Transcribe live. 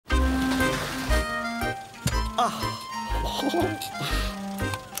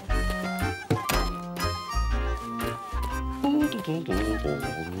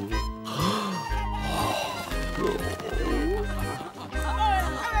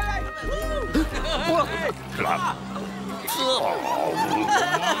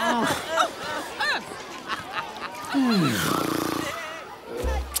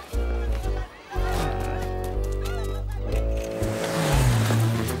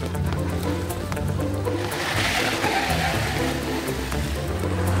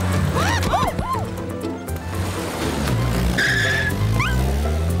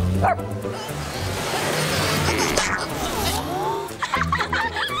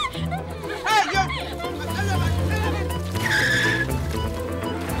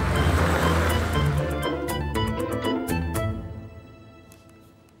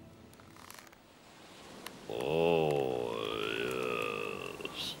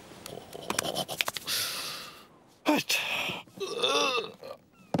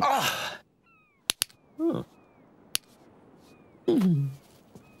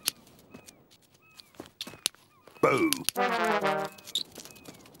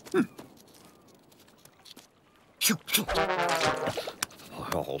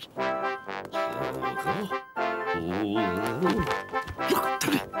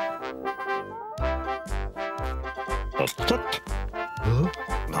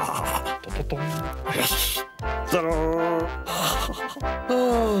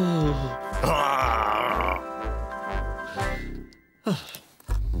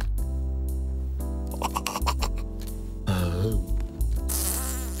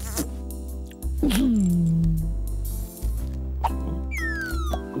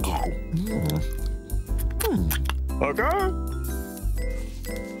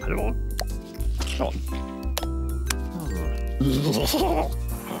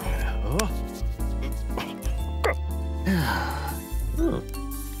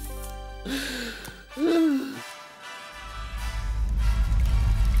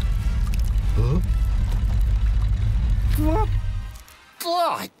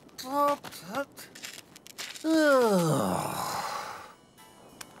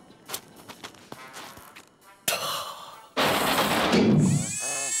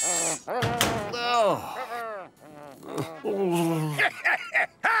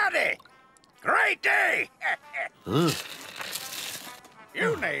Howdy! Great day!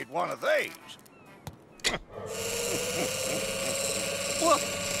 You need one of these.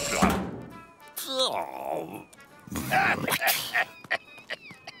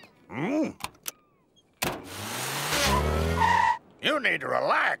 You need to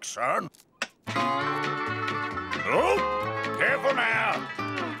relax, son. Oh, careful now.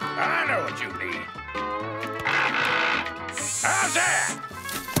 I know what you need. How's that?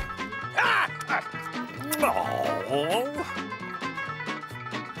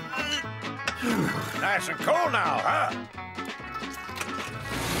 Nice and cool now, huh?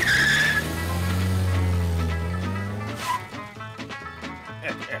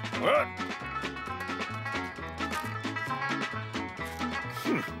 What?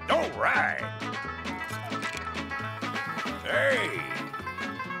 All right. Hey,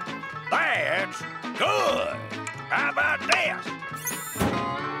 that's good. How about this?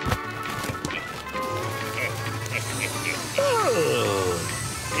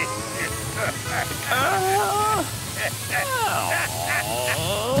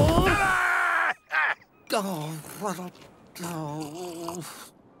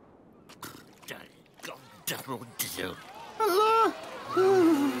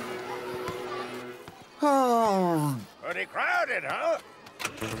 Pretty crowded, huh?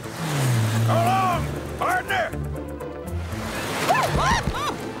 Go along, partner.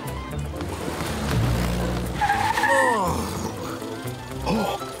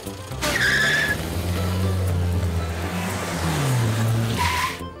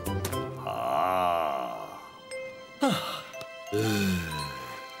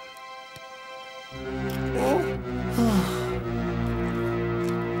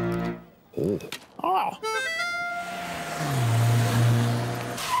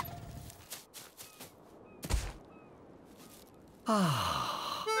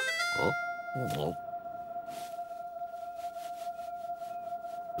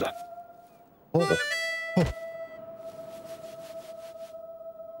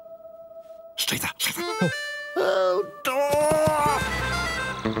 Stay there, stay there. Oh, door!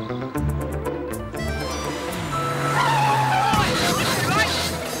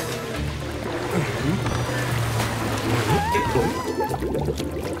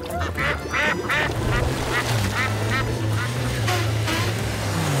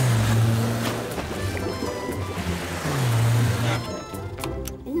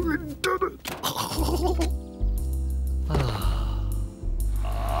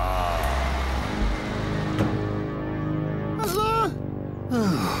 Look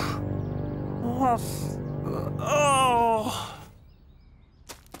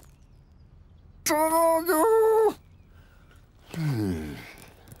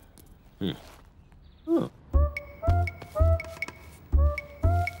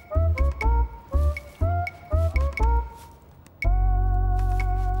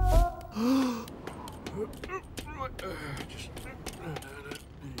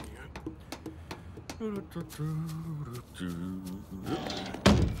at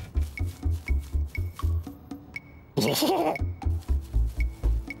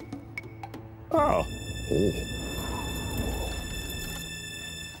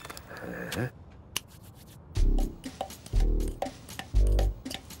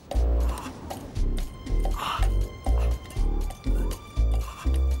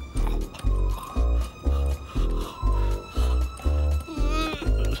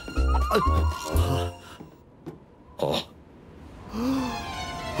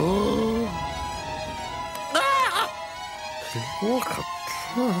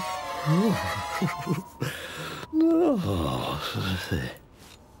that.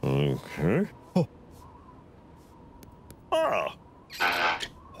 Okay. Oh. Ah.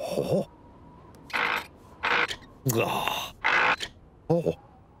 Oh. Ah. Oh.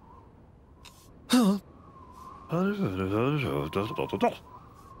 Huh.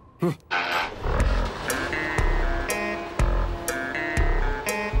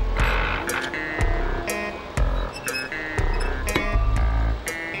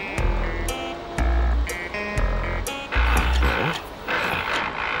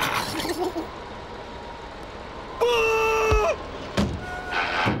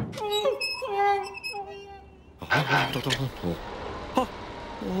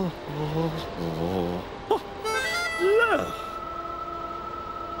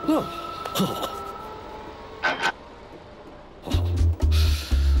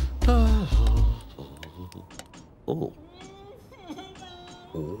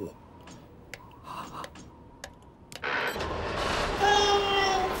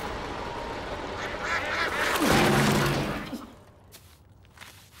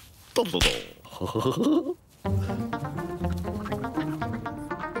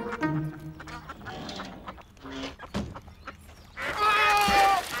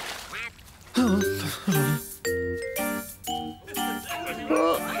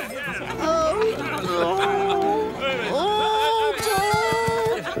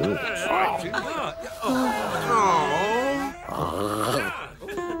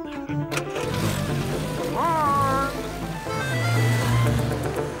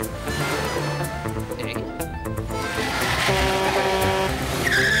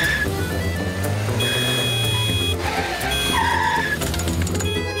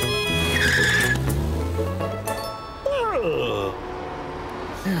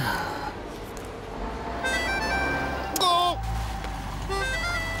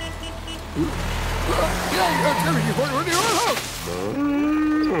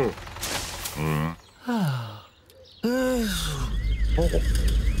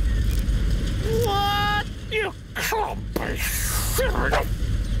 What? You can't be serious.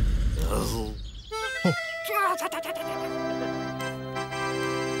 There it is.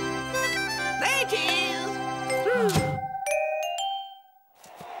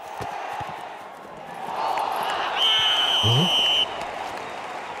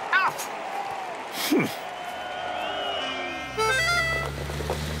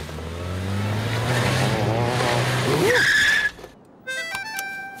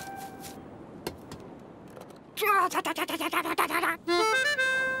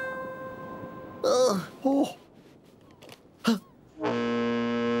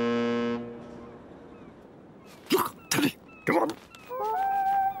 Look, Teddy, come on.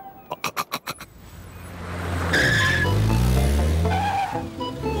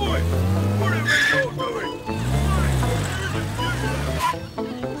 Boy, what are you doing?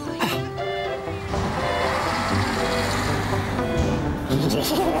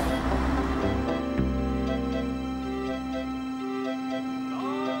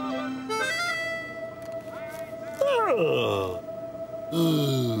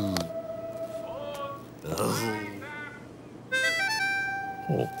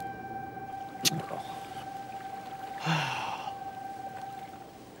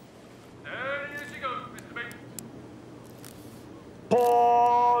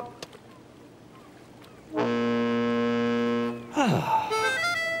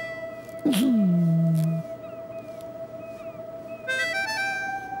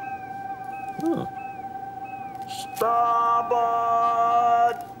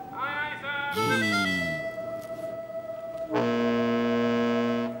 Starboard!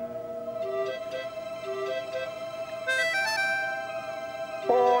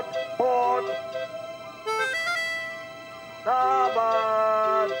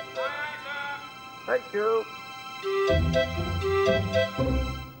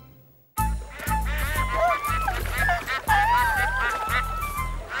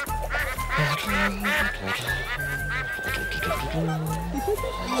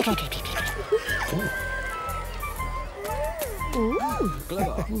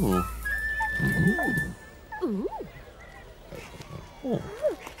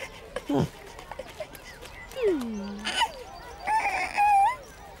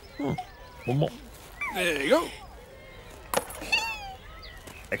 One more. There you go.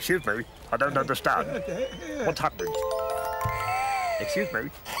 Excuse me, I don't understand. What's happening? Excuse me,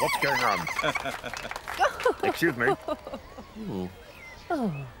 what's going on? Excuse me.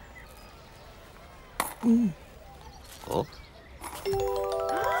 Oh.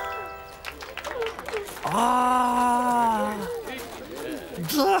 Ah!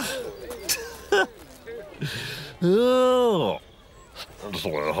 Oh!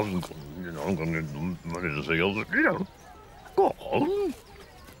 Sorry, I haven't got, I'm going to need money to see all the, Go on.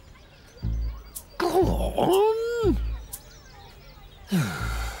 Go on.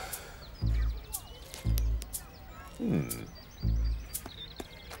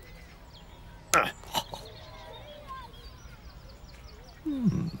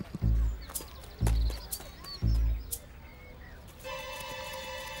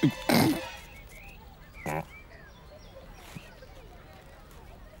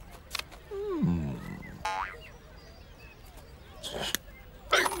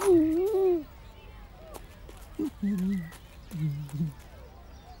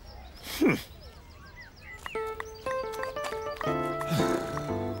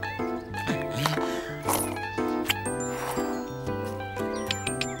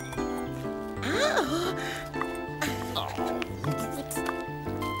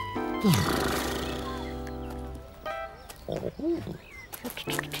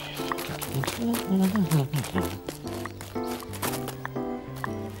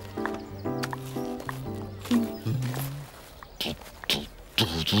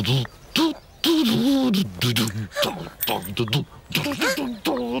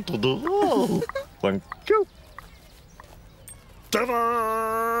 Thank you.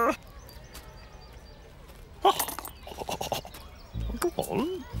 Ta-da!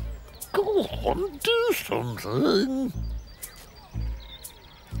 Go on, do something.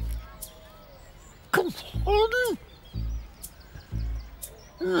 Come on.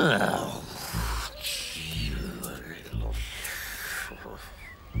 Now,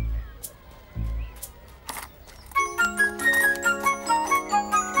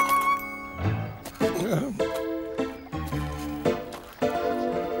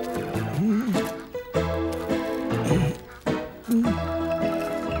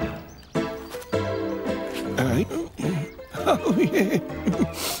 oh, yeah.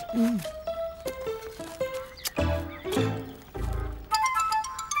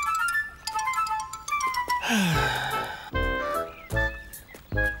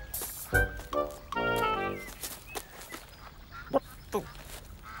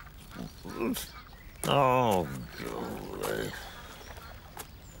 oh, golly.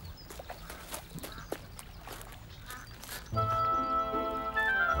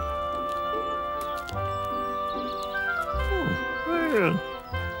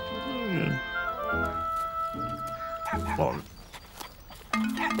 On.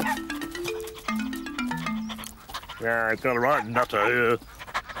 Yeah, I got a right nutter here.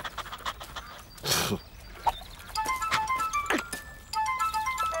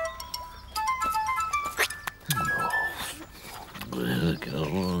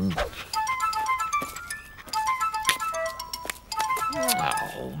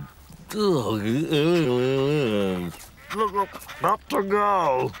 Look, not to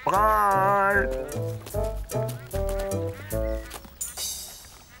go. Bye.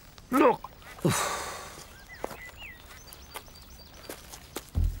 Look.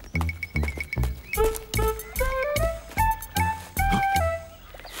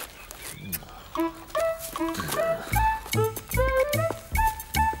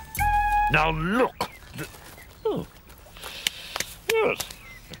 Now look. Oh. Yes.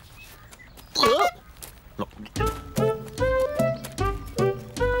 Look.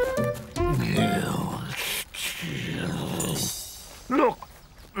 Look,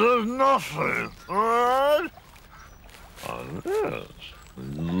 there's nothing, right? Unless,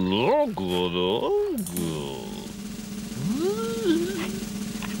 look at all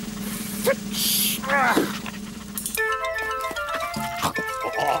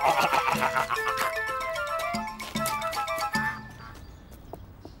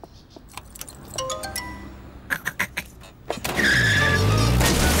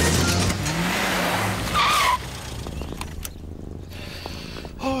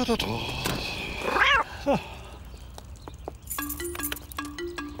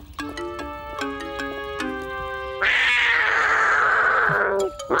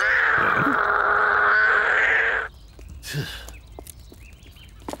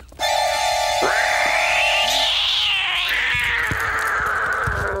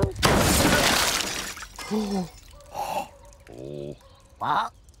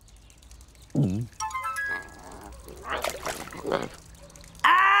What? Oh.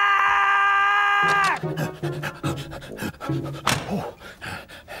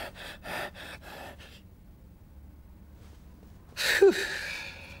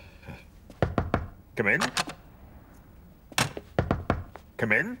 Come in.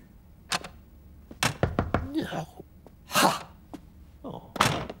 Come in. No. Ha! Oh.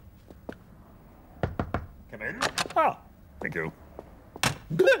 Come in. Ah, thank you.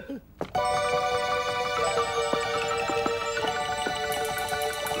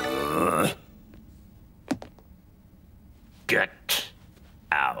 Get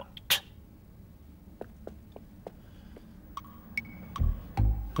out.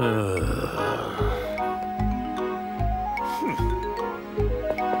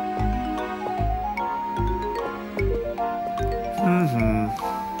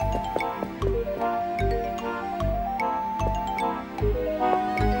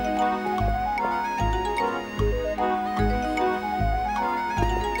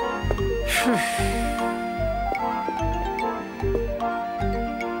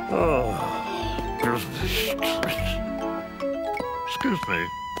 Excuse me.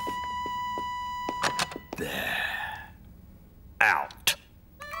 There. Out.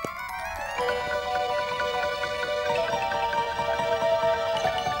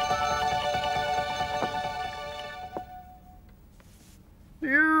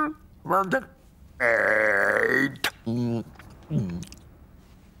 You want it?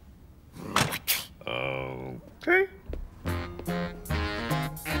 Okay.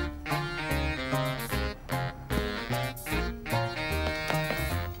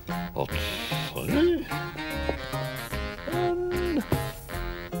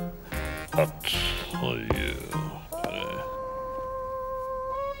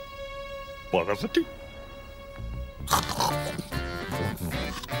 What is it?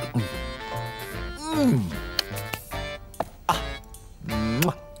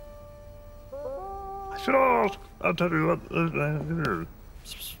 I should ask. I'll tell you what.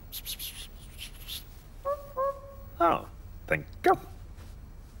 Oh, thank you.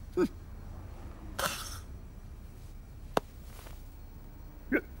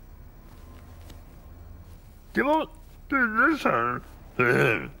 Come on, do this one.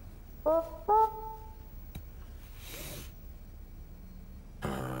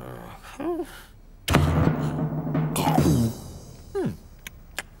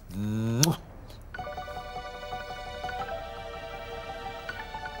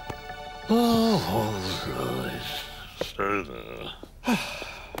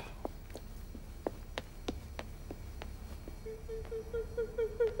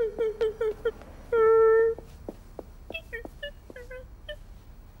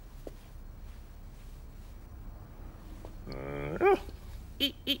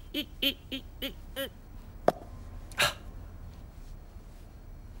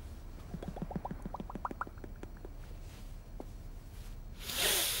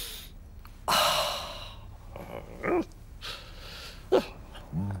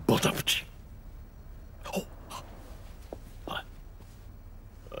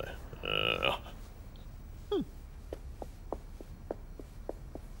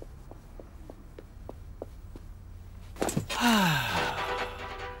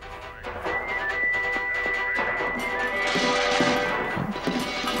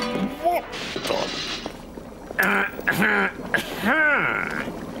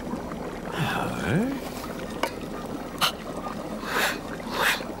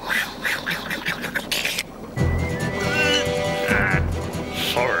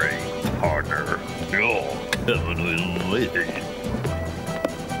 Sorry, partner. You're coming with me.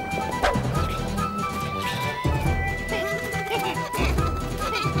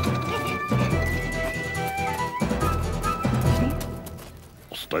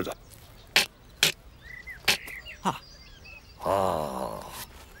 Stay there.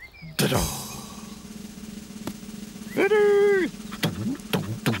 Ta-da! Ready?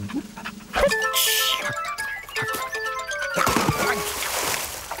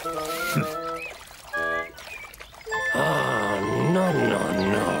 No, no,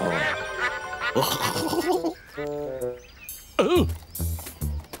 no. Oh.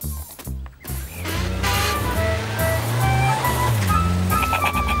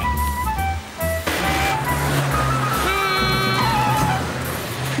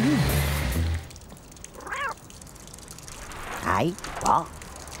 Hey, what?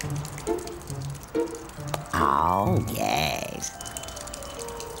 Oh, yes.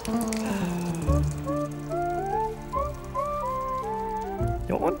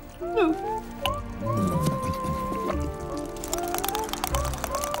 You want one? No.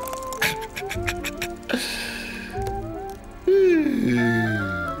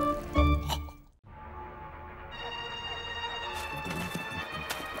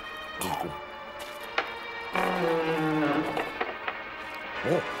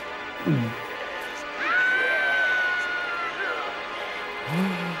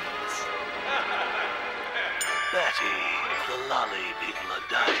 Batty, the lolly people are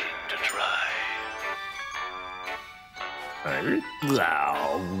dying to try.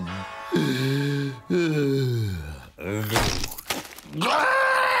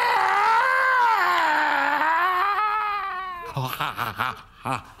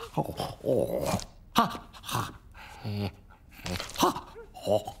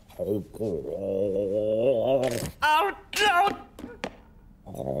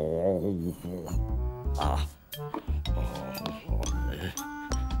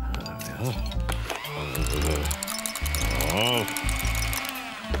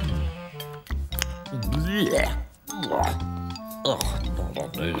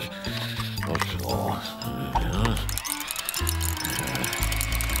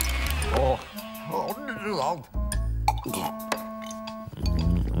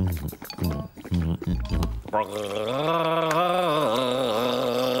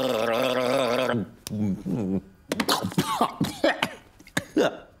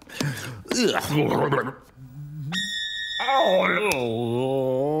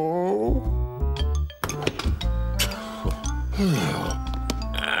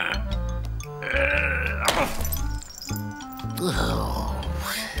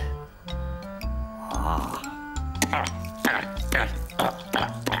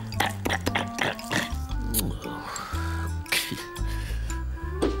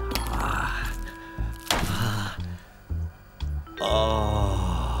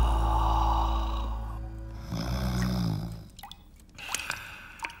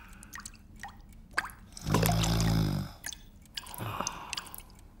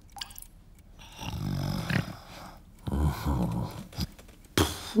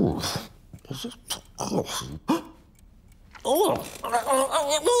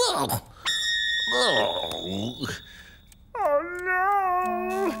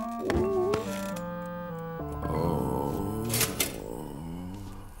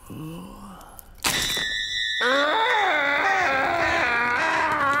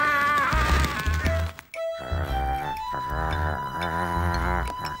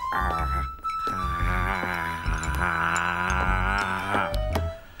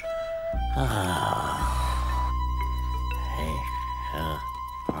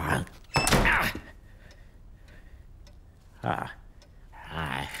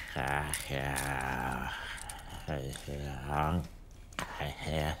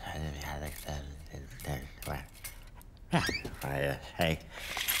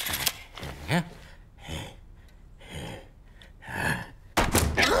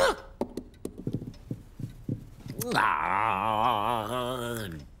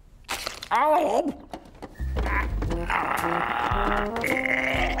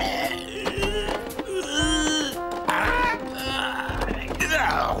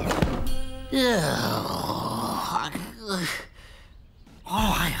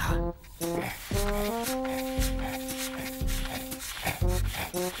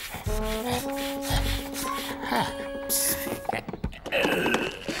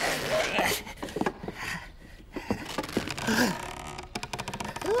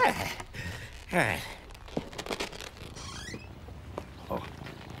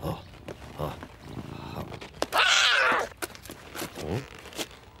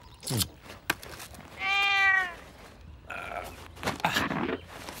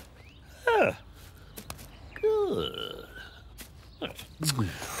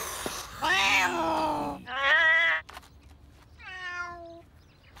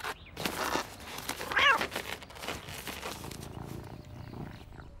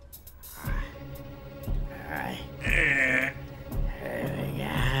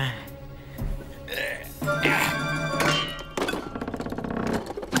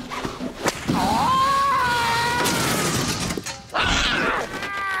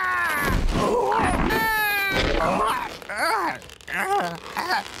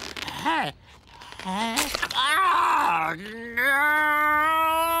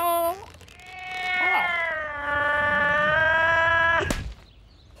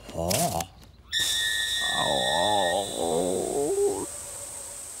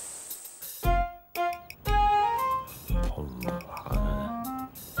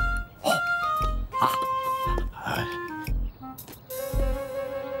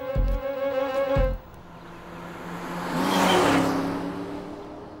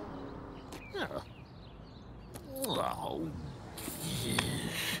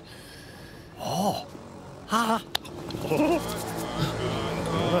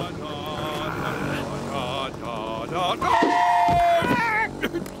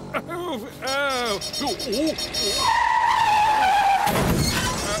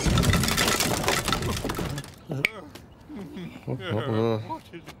 What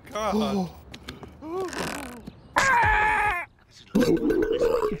is God?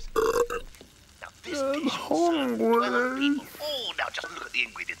 Now this dish will serve 12 people. Oh, now just look at the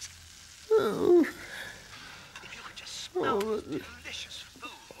ingredients. If you could just smell this delicious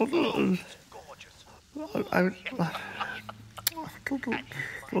food. Oh, it's gorgeous. And you might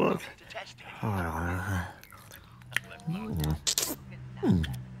to test it.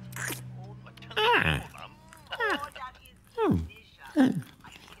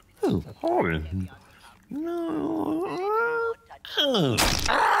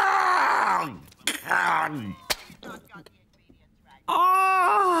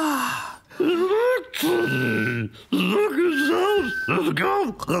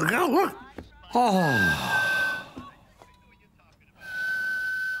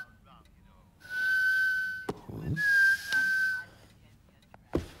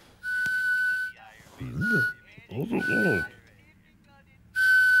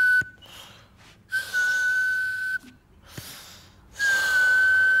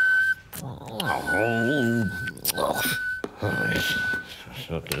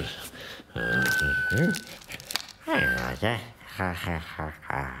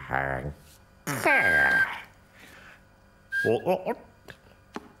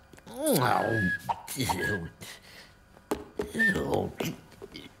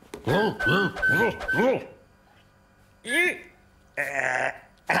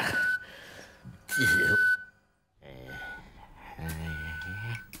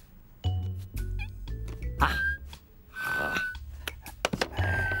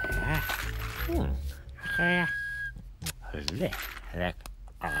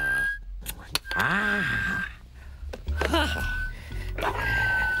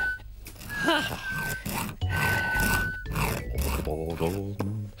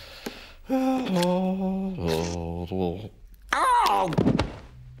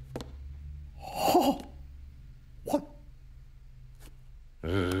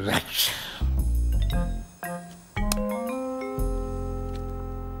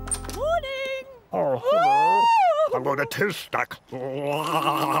 I'm going to tis stack.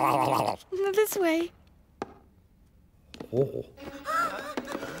 This way. Oh.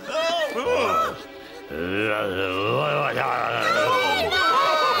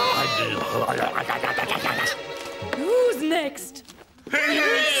 Who's next?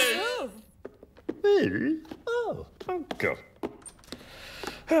 Me? Oh, thank you.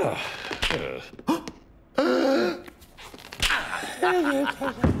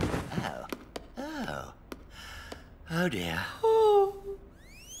 Oh dear.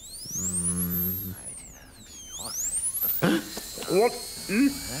 What?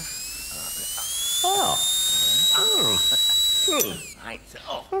 Right.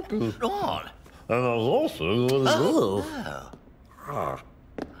 Oh, on. And there's also...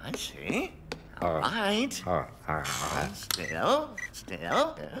 I see. All right. Still.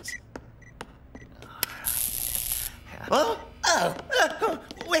 Yes. Oh,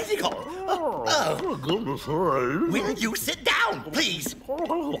 where's he gone? Oh, for goodness sake. will you sit down, please?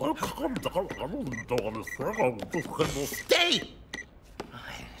 Calm down. Stay!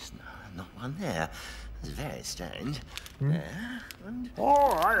 There's not one there. It's very strange. There, and...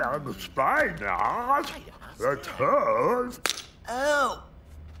 Oh, I understand now. The turd. Oh!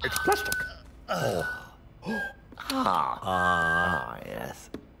 It's plastic. Yes.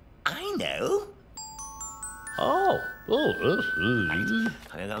 I know. This is...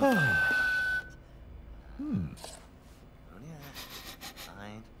 I know.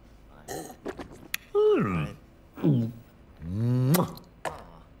 Fine.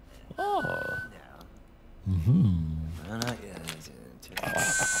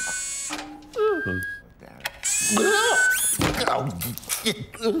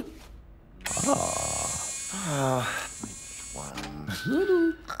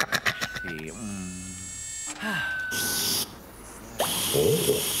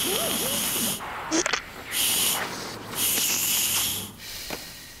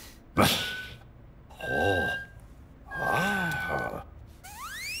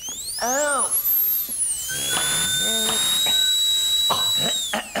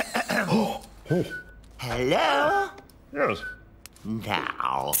 Hello? Yes.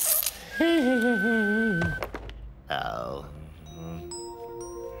 Now. Oh.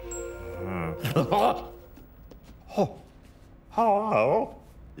 Hello?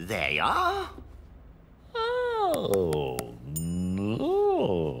 There you are. Oh, no.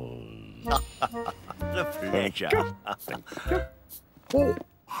 The pleasure. Oh,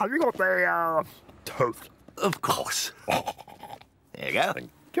 have you got the, toast? Of course. There you go. Thank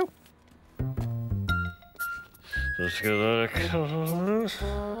you. Let's get a cut.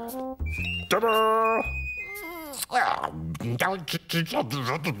 Ta-da!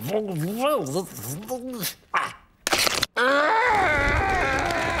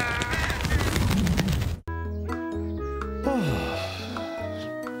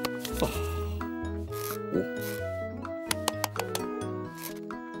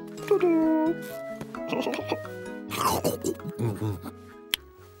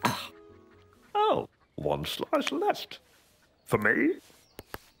 Oh, one slice left. For me?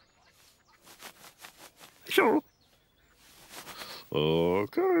 Sure.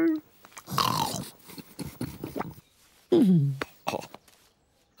 Okay.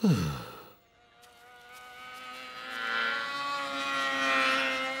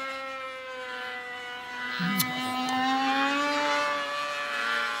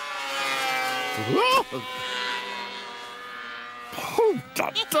 Oh,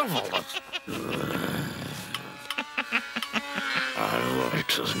 the devil! I like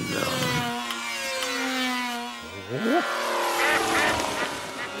to know.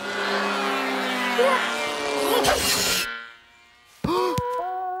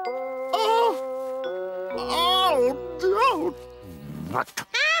 Oh, no! What?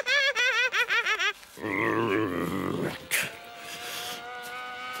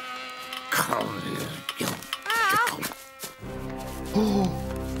 Come here. Oh,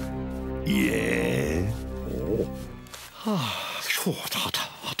 yeah. Oh, hot,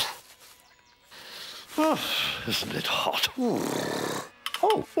 hot. Oh, isn't it hot?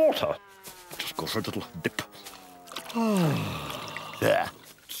 Oh, water. Just go for a little dip. There.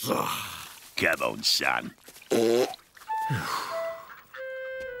 Come on, son.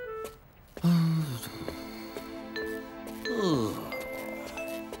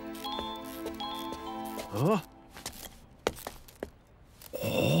 Huh?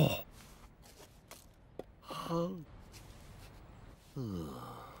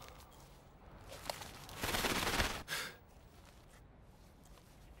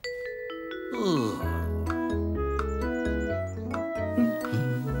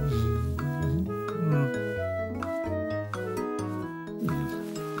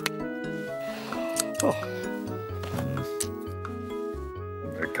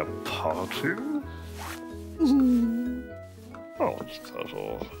 Make a party? Oh, what's that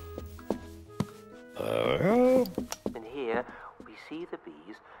all? And here we see the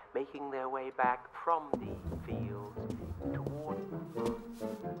bees making their way back from the fields toward the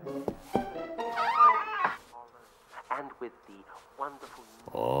farm. And with the wonderful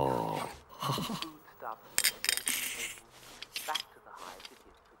foodstuff taken back to the hive to give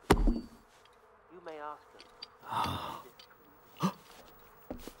to the queen. You may ask them.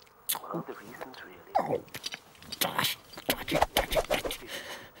 Well, the reason's really... Oh, dash. Like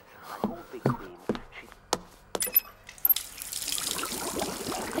all big queens, she...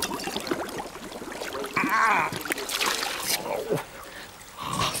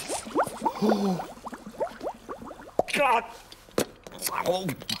 God! Oh,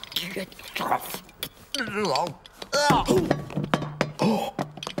 get off!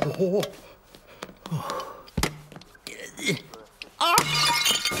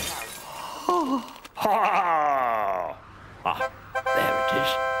 There it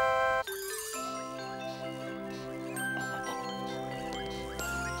is.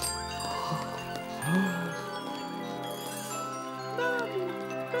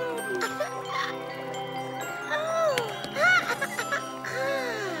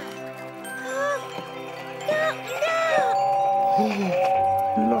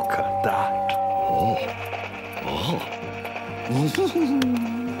 Look at that.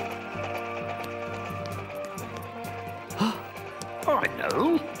 I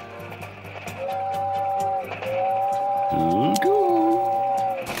know.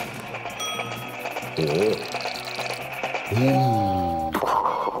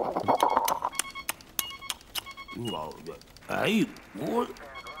 Hey, what?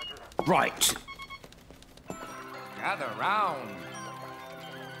 Right. Gather round.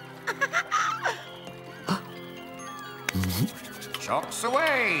 Chocks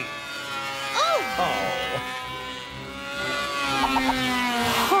away.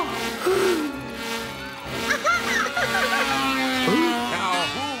 Now,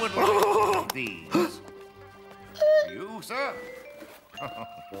 who would like these? You, sir? How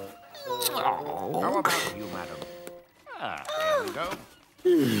about you, madam? Ah, there we go.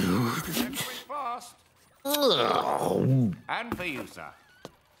 Going fast. And for you, sir.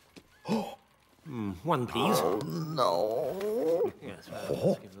 One, please. Oh, no. Yes, well,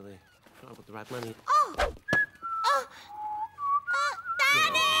 let's give her the... Try to put the right money.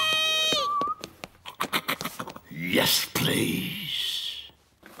 You Yes, please.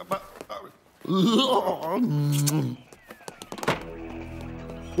 Oh!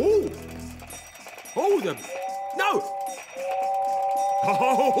 Oh, the... No!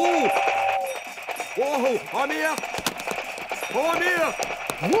 Oh! Oh, I'm here! Oh, I'm here!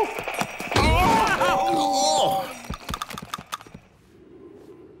 Oh!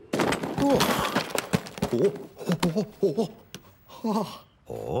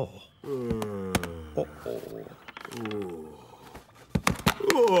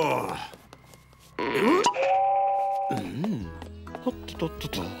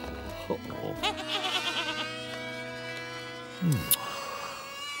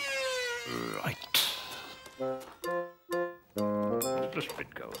 Right. Where's this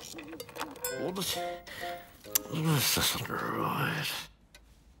bit go? This isn't right.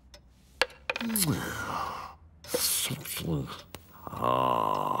 Something.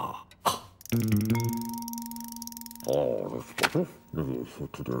 Ah. Oh, this is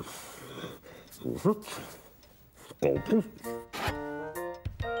to do. Is it? Open.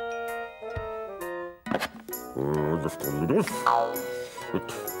 Just a little.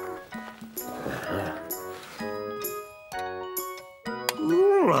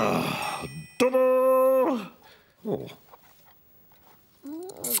 Ta-da! Oh.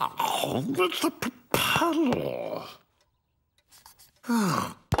 Oh, that's a propeller.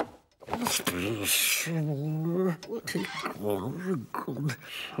 Must be somewhere. Oh!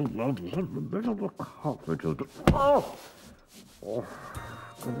 Oh,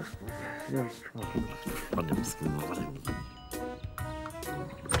 goodness. Yes. Where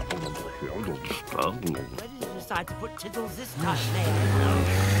did you decide to put Tiddles this time, then?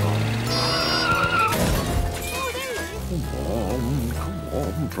 Come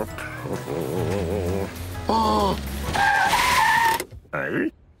on, Truck. Oh!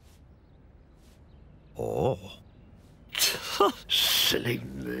 Hey? Oh. Silly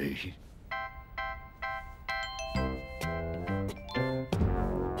me.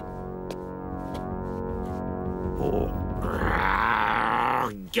 Oh.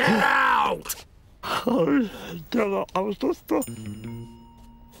 Get out! Oh, damn, I was just...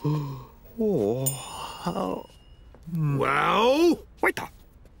 Oh, how... Well? Waiter!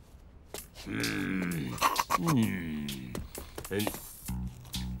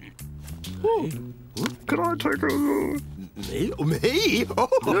 Oh, can I take a... Me? Me? Oh.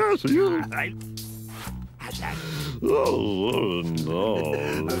 Yes, you. Oh,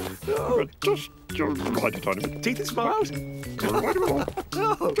 no. Just right it on him. Teeth and smiles? Right a bit more.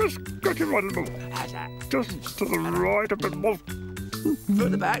 Just get him right a bit more. Just to the right a bit more.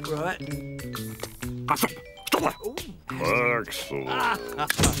 Further back, right? Stop. Stop there. Excellent.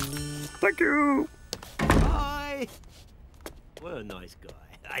 Thank you. Bye. What a nice guy.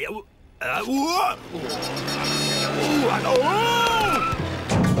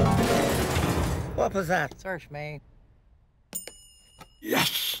 What was that? Search me.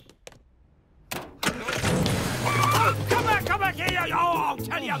 Yes. Oh, come back here! Oh, I'll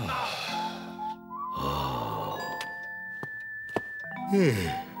tell you now.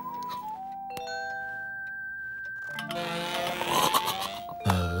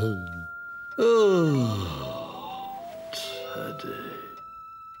 Teddy.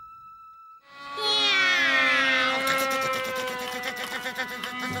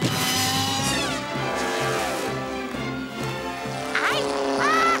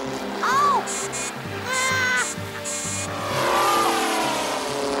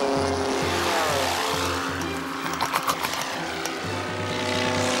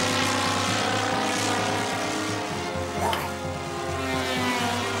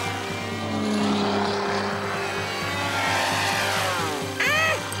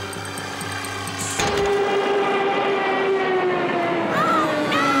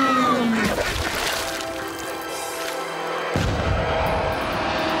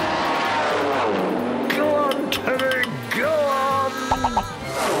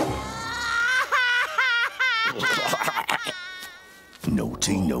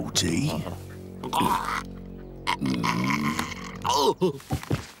 Naughty.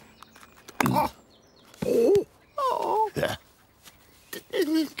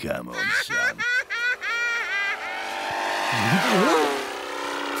 Come on, son.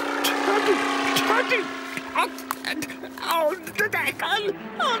 Teddy! Oh,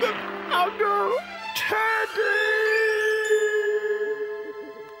 no! Teddy!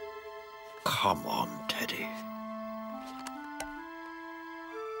 Come on, Teddy.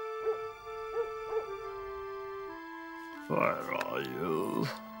 Where are you?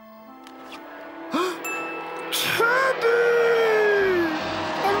 Teddy!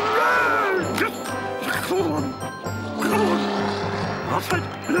 Hooray! Come on.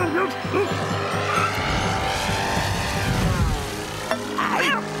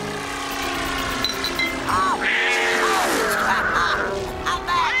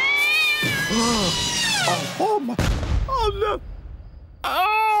 Oh,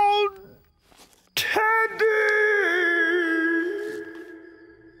 Teddy!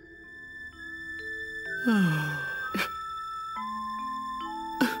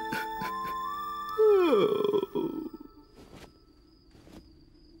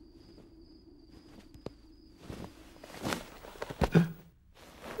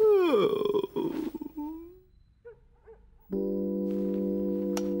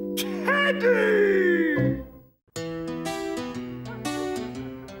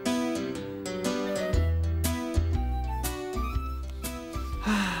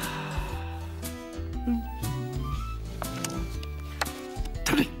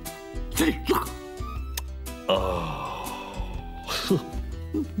 Teddy! Teddy, look!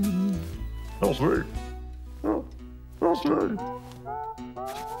 That's me. That's me.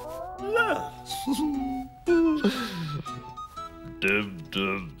 Dim,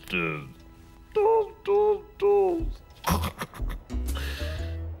 dim, dim. Dum, dum, dum.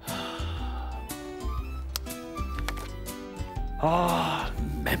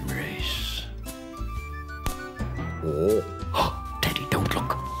 Memories. Oh, Teddy, don't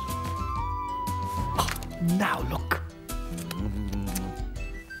look. Now look.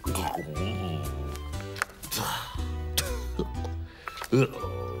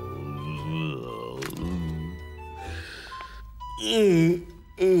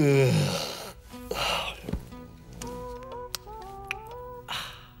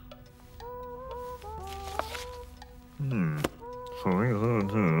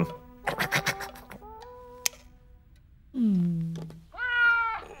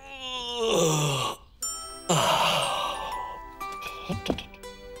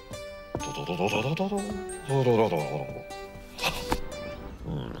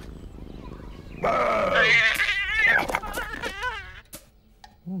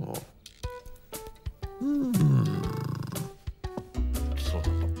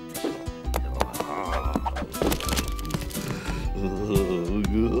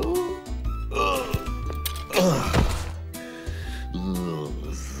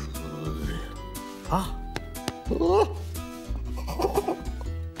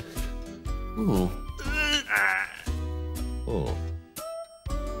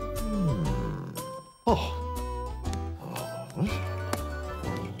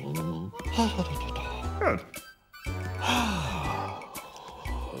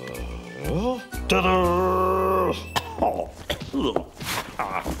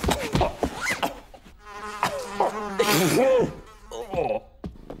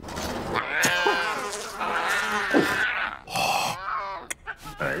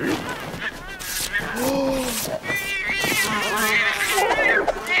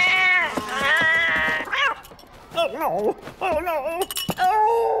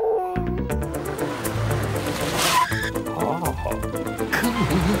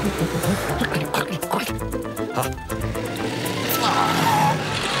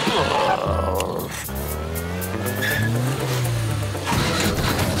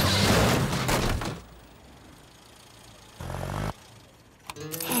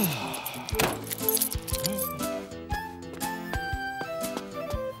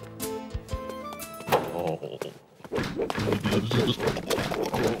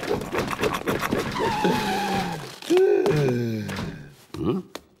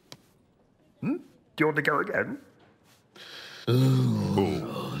 Do you want to go again? Oh,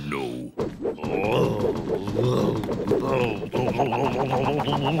 no.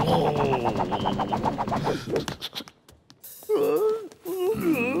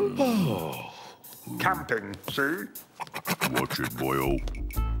 Camping, see? Watch it, boyo.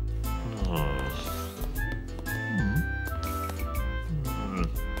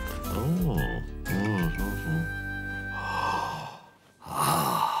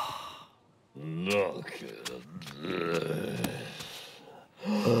 Look at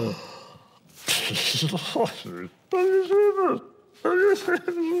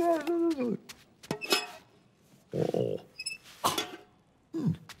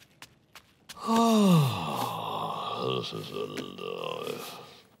this is alive.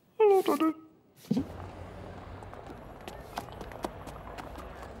 Hello, Daddy.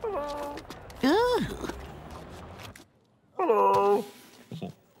 Hello.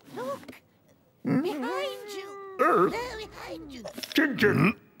 Look! Behind you! There, behind you! Jim,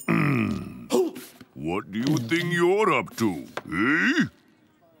 Jim. What do you think you're up to, eh?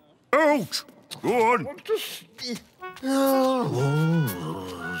 Out! Go on!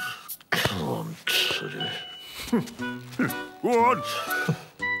 Come on, Teddy. Go on!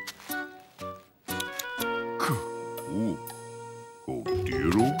 Oh, oh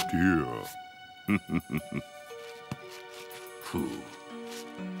dear, oh dear. Phew.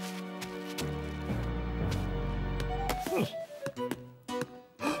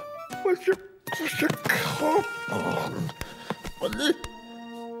 What's your come on?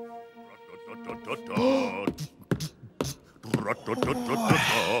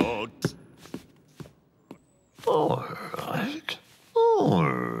 All right. All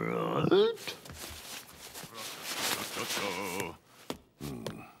right.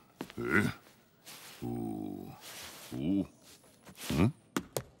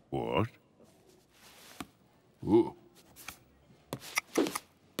 What? Ooh.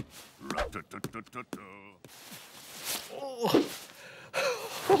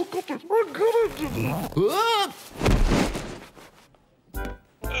 Oh, God,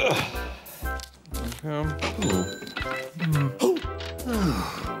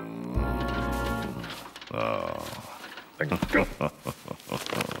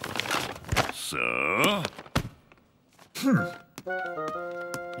 Sir?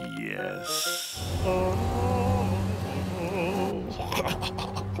 Yes.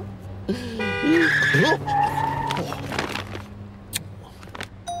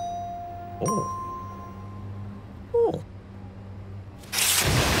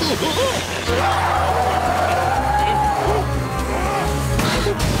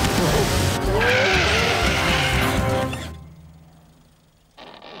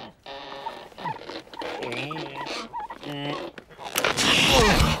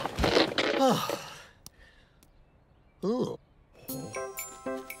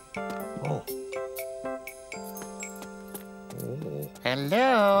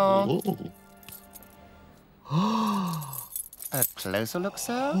 Hello. A closer look,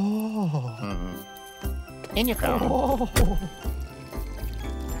 sir? In you come.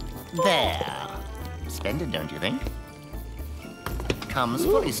 There. Splendid, don't you think? Comes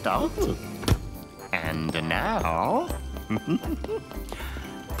fully stocked. And now...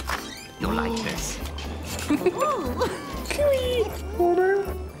 You'll like this.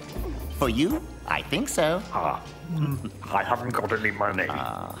 For you? I think so. I haven't got any money.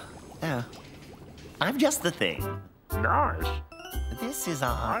 Oh. I've just the thing. Nice. This is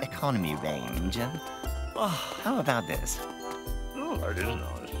our economy range. How about this? Oh, that is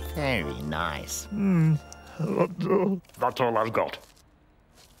nice. Very nice. That's all I've got.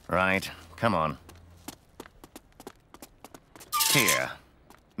 Right, come on. Here,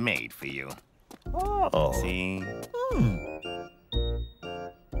 made for you. Oh. See?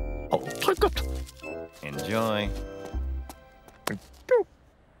 Oh, take it. Enjoy.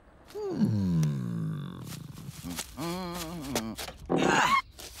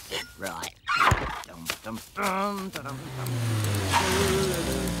 Right. Dum, dum, dum, dum, dum.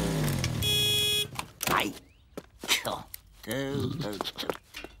 Hey. Do.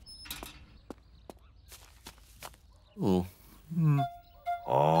 Oh.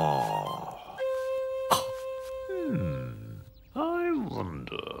 Oh. I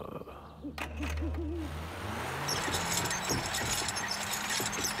wonder.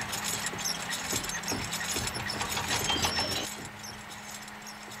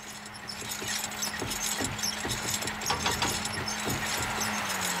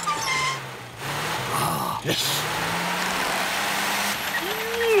 Yes.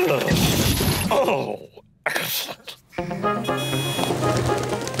 Oh, excellent.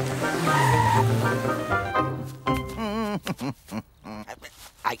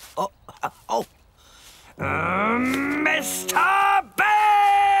 Mr.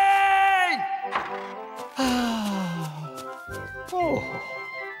 Bean!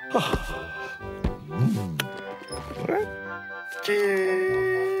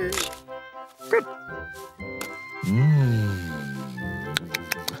 Cheese. Good.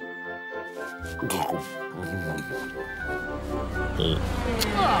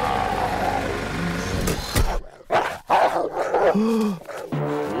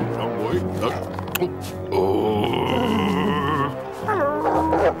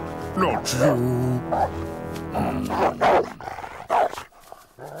 Not you.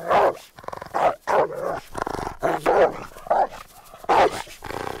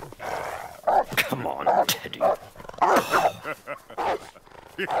 Come on, Teddy.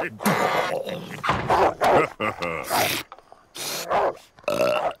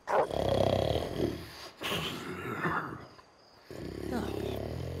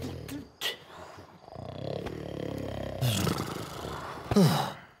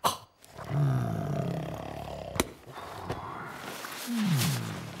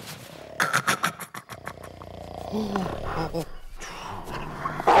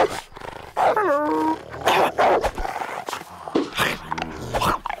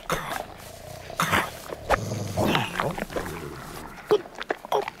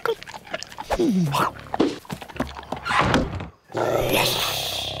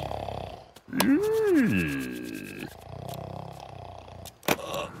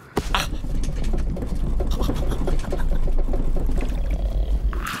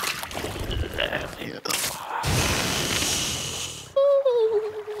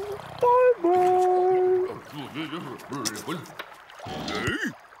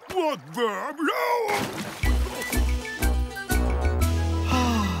 What the?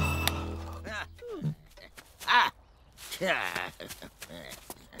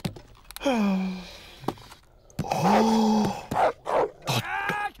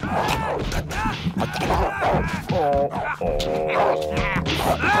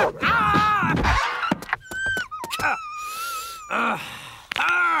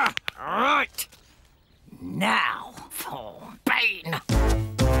 Right. Now for Bane.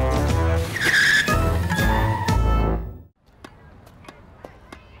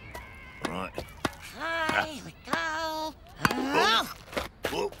 Right. Here we go.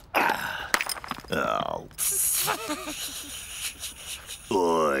 Oh.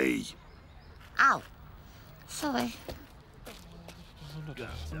 Oi. Ow. Sorry.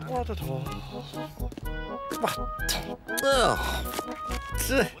 What at all?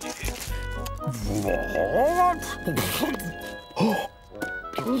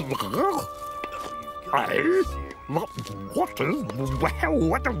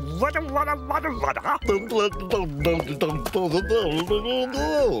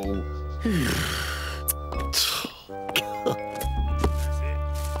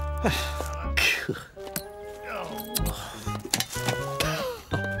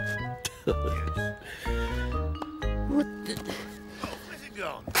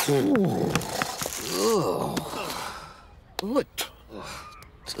 What?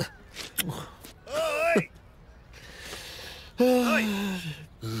 What is? What?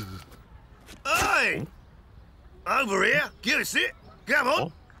 Hey! Over here. Give us it. Come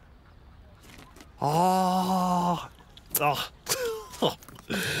on. Oh. Oh.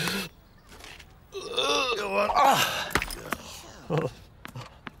 Go on.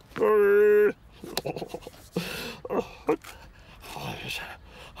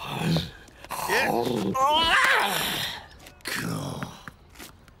 Yeah.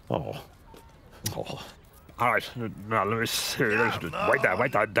 Oh. Oh. All right, now let me see. Wait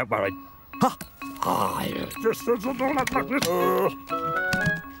there, don't worry. Ha! Ah, this is a donut like this.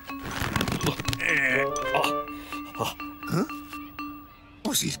 Huh?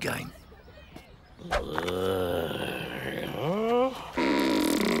 What's his game? Oh.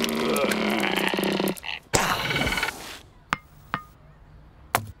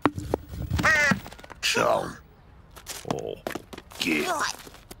 Oh. Get.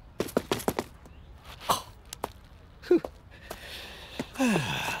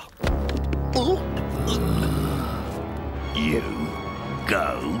 You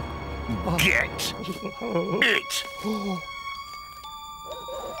go get it.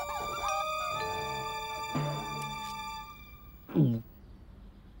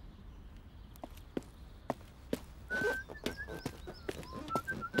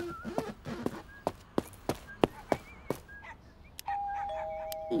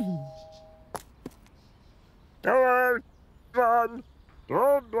 Go on,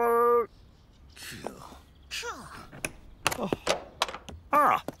 don't worry.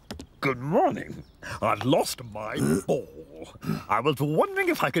 Ah, good morning. I've lost my ball. I was wondering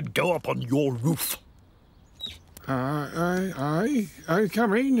if I could go up on your roof. I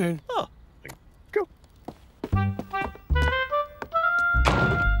come in and... Oh, go.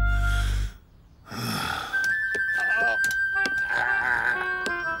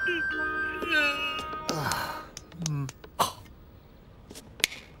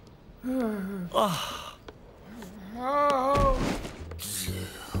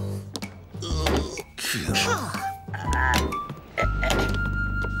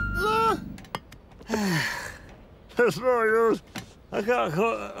 It's no use. I can't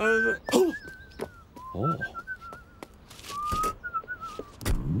call. Oh.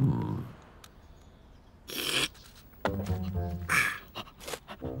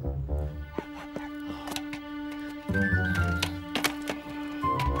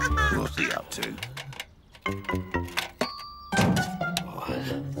 What's he up to?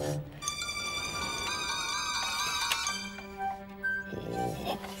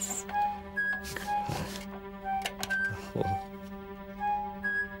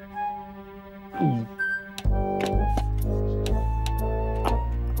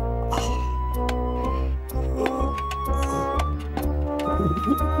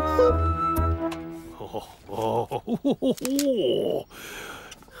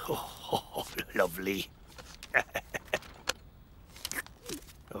 Oh, lovely.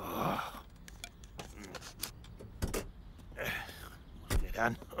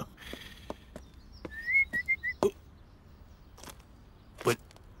 Done. But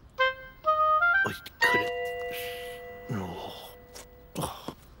I couldn't. No.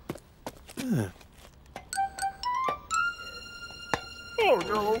 Oh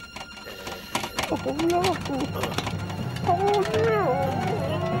no. Oh,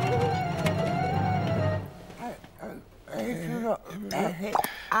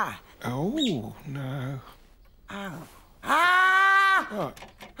 no. Oh. Ah! What?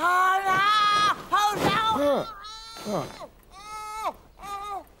 Oh, no! Oh, no! What?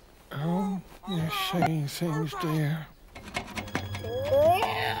 Oh, you're saying things, dear.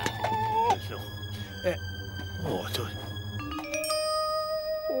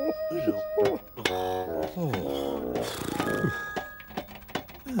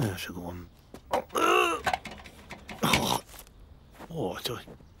 That's a good one. Oh,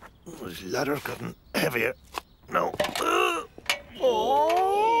 this ladder's gotten heavier. No.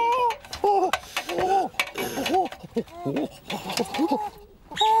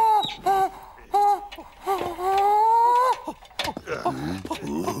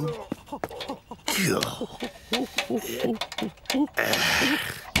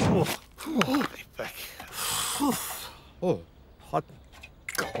 Back. Oh, hot.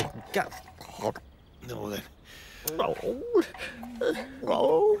 Get hot. No, then. No.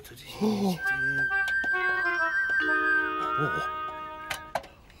 No.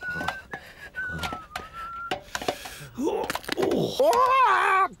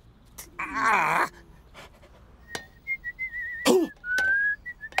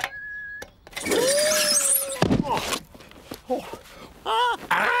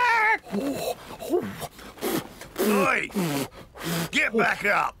 Oi! Get back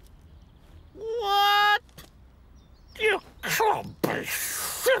up! What? You can't be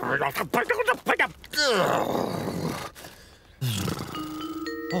serious. Oh,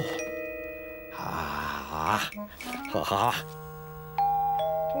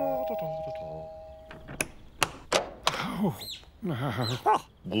 no.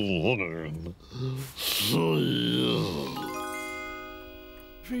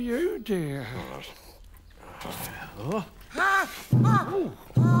 For you, dear. What?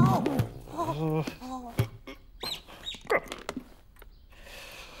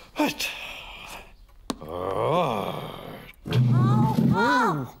 Oh,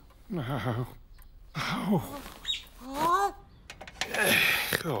 no.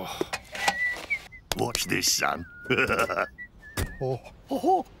 Oh. Watch this, son.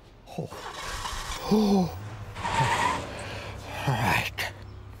 Right.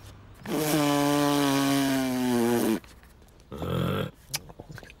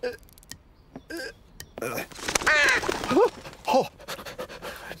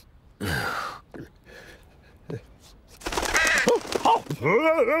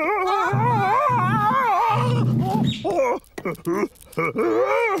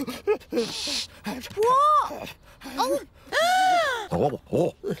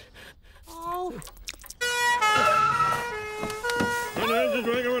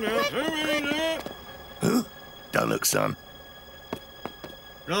 Don't look, son.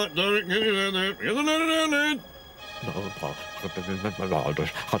 Keep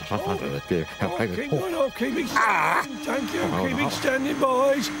going up, keep it standing. Thank you. Keep it standing,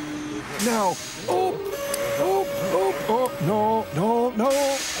 boys. Now, up, up, up, up. No, no, no.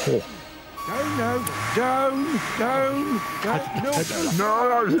 Down now. Down, down, down.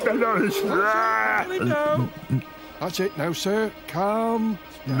 No. That's it now, sir. Calm.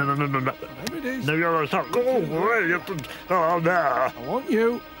 No. There it is. No, you're not. Go away. Oh, no. I want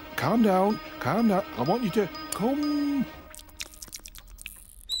you. Calm down. Calm down. I want you to come.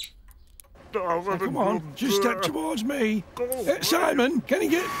 Now, come on. Just step towards me. Simon, can you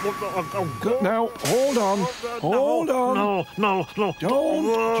get... Now, hold on. Hold on. No. Don't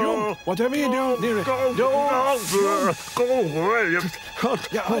jump. Whatever you do, near it. Don't jump. Go away.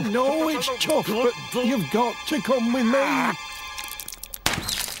 Yeah, I know it's tough, but you've got to come with me.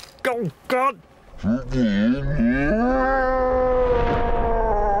 Go, God.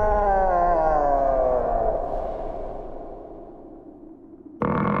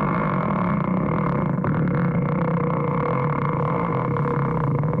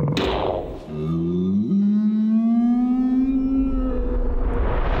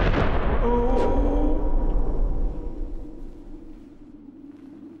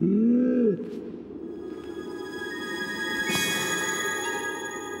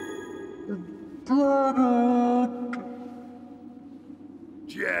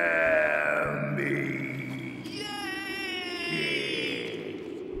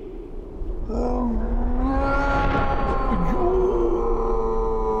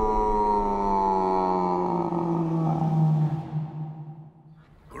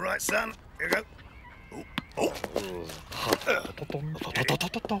 Son, here you go.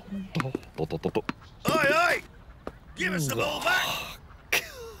 Oi! Give us the ball back!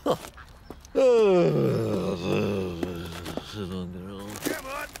 Where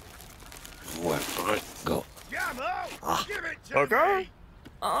did it go? Give it to Okay. me.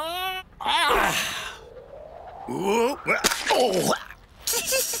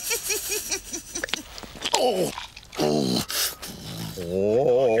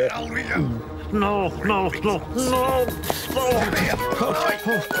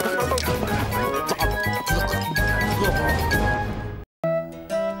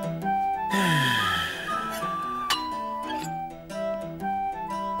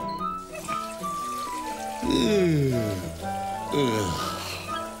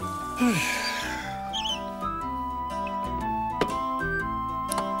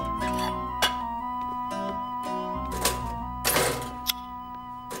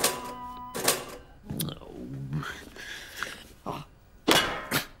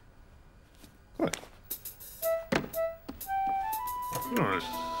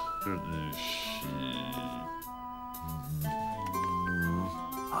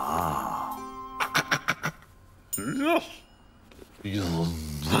 No. Your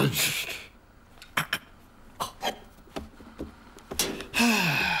Majesty.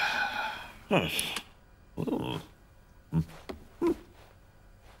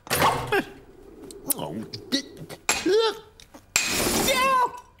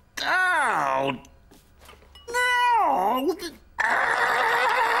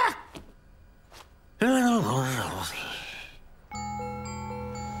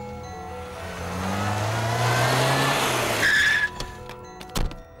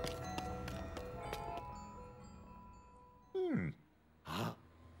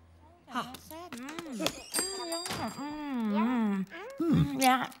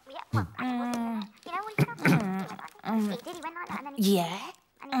 Yeah.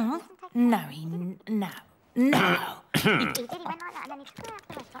 No, no.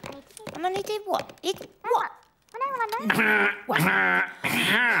 And then he did what? What? What?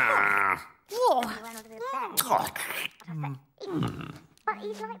 But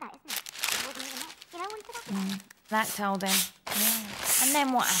he's like that, isn't he? You know, when could happen? That told him. Yeah. And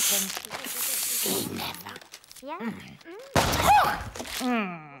then what happened? He never.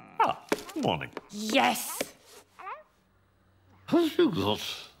 Morning. Yes. Have you got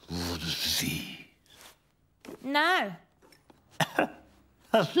the disease? No.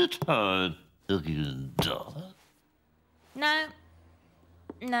 Has it hurt looking dull? No.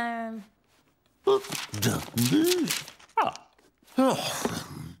 No.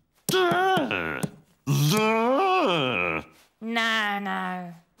 No,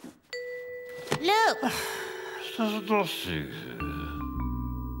 no. Look.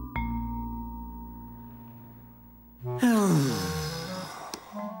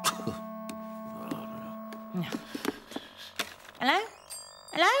 Hello?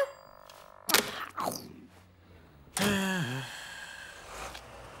 Hello?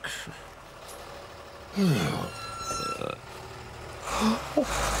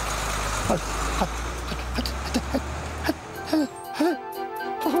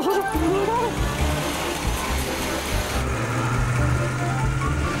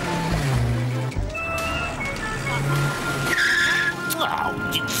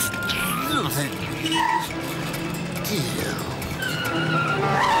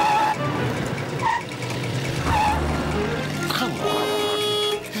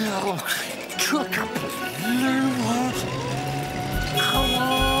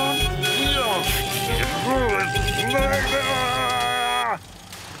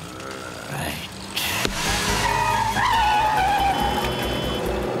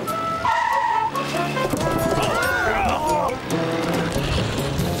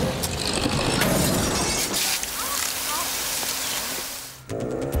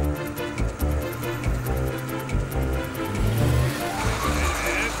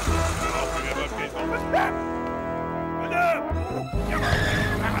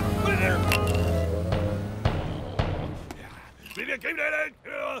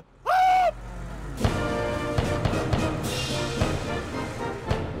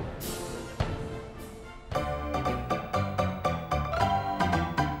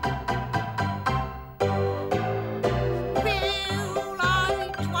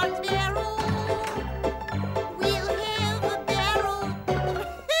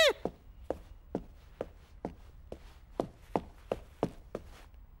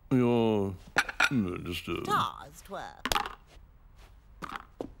 Your Majesty. Tars, twere.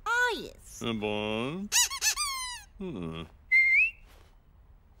 Yes. A boy.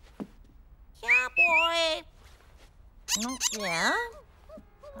 Yeah, boy. Yeah.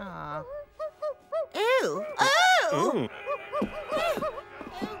 Ew. Oh.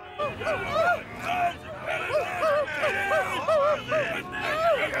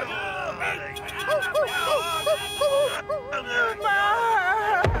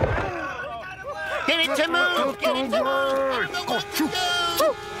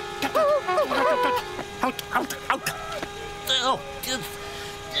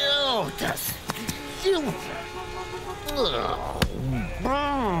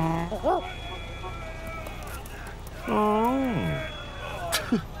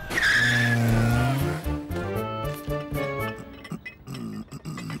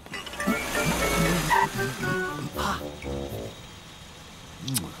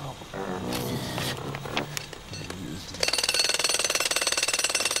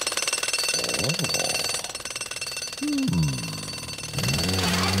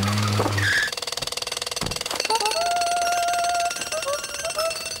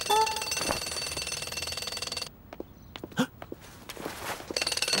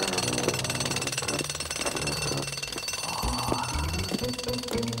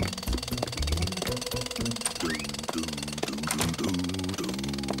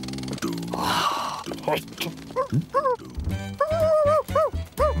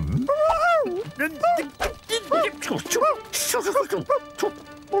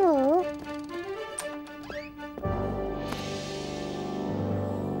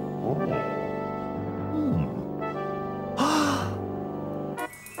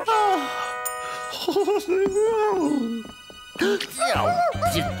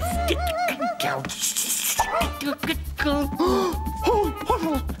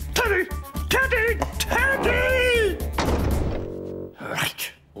 Teddy! Teddy! Teddy!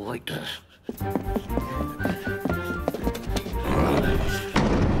 Right, like this.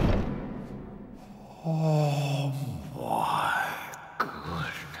 Oh my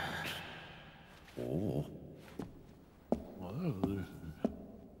goodness. Oh.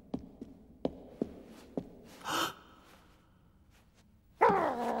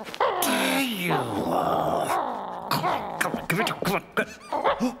 There you are. Come on, give it up, come on.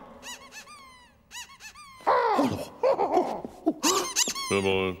 Come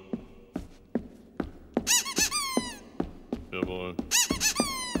on. Come on.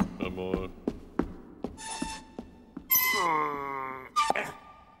 Come on.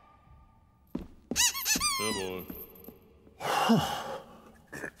 Come on.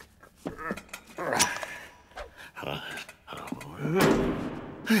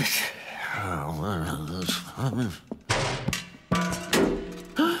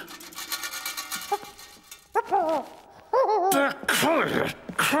 Claude,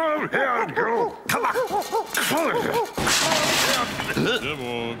 come here, you. Come on, Claude. Come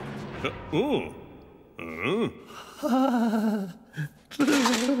on. Oh.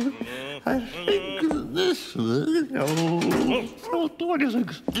 I think this will go. So what is it?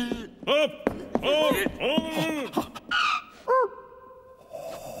 Up!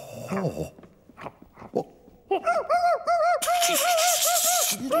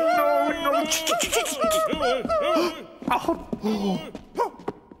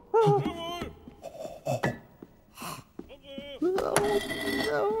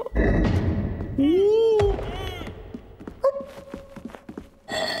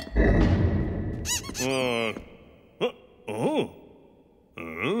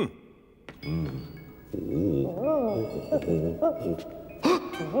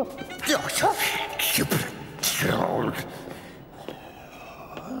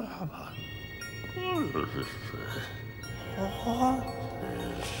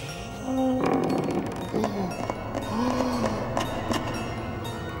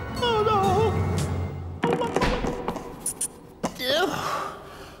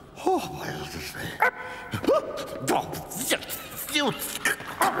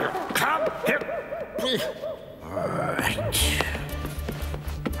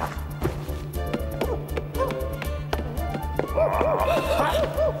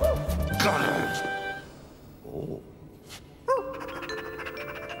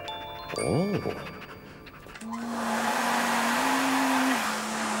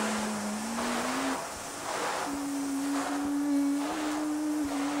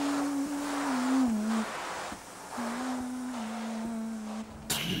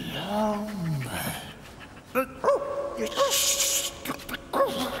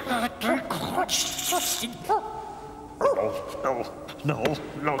 No,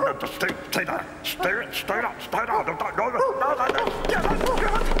 stay there. Stay there.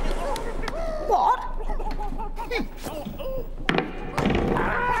 What?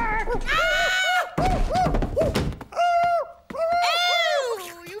 Oh,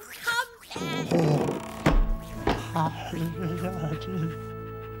 you come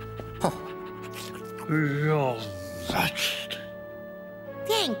You're touched.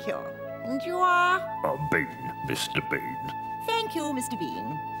 Thank you. And you are? Bean, Mr. Bean. Thank you, Mr.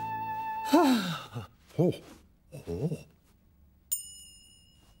 Bean.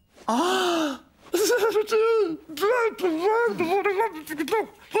 Ah!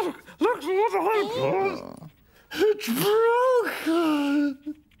 Look what I've got. It's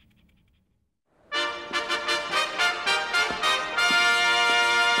broken.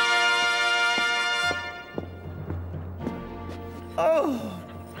 Oh.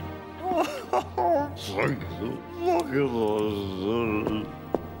 Thank you. Look at those.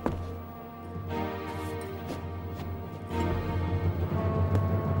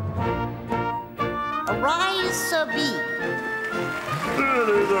 Rise, Sir Bean.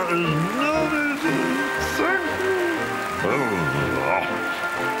 Really, that is not easy. Thank you.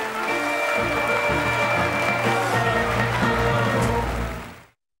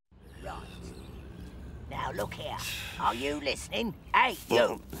 Now, look here. Are you listening? Hey,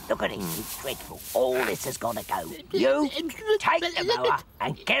 you. Look at this. It's dreadful. All this has got to go. You, take the mower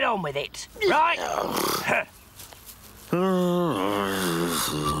and get on with it. Right? Go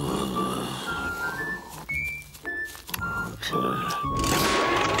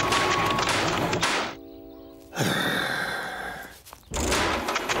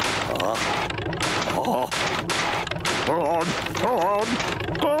on, go on,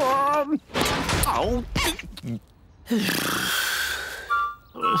 go on. Oh.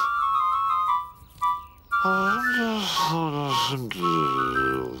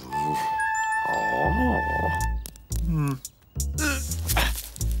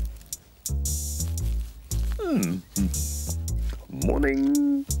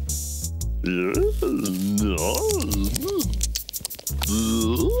 Morning.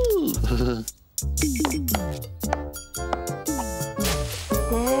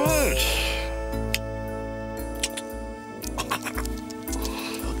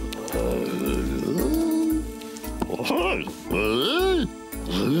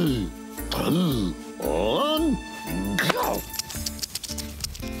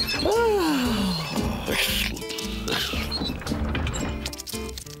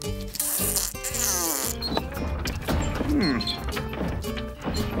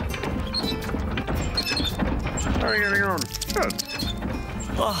 How are you getting on? Good.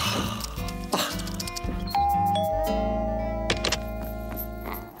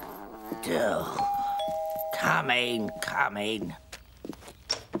 Come in.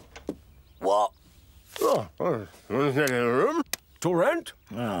 What? Oh, is there a room to rent?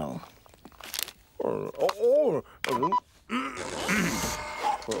 Oh.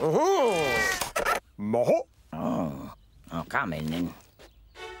 Maho? Oh, come in then.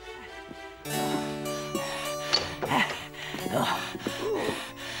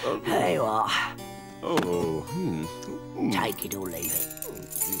 There you are. Oh. Take it or leave it.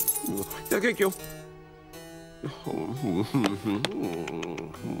 Yeah, thank you.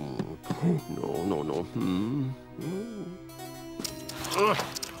 No. No.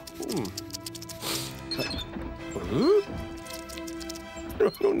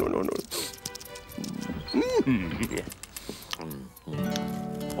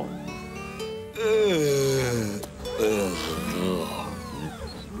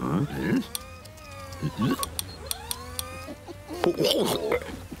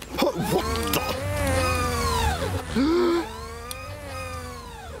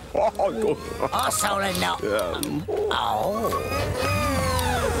 Also a no. Oh.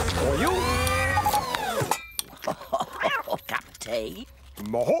 For you? Cup of tea.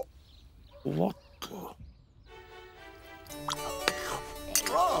 Maho? What?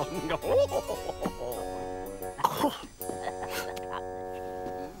 Oh, no.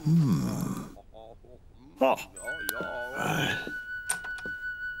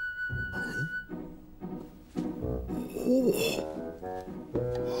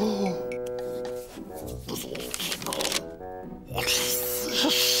 What's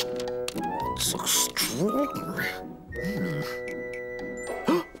this? It's extraordinary.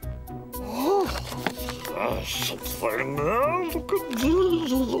 There's something there. Look at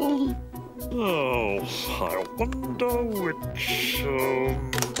this. Oh, I wonder which.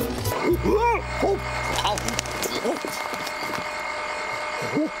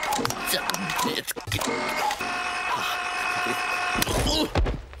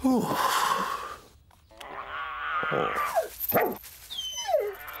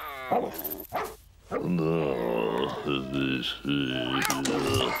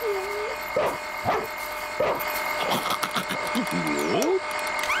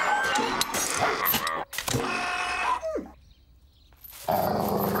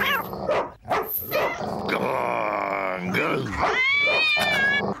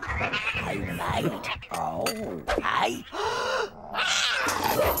 Hey, mate. Oh, hey.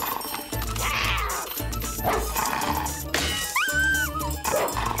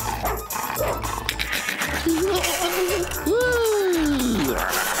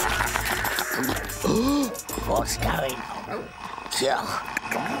 What's going on?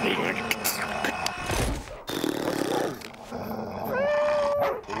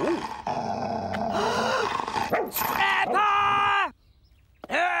 Scrapper!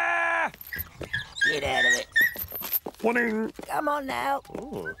 Get out of it. Morning. Come on now.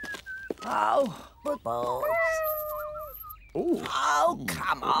 Oh, footballs. Oh,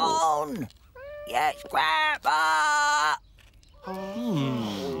 come on. Yes, Grandma!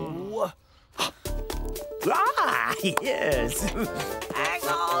 Ah, yes. Hang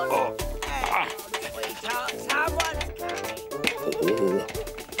on. Sweetheart, someone's coming.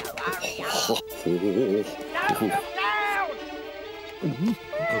 Hurry up. Don't look down!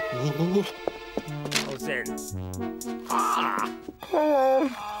 What's in?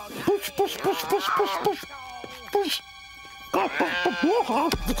 Push, push, push, push, push, push, push.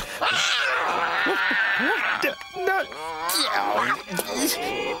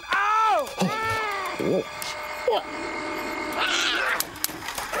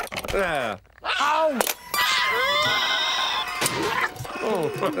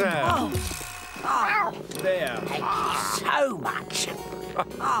 There. Thank you so much.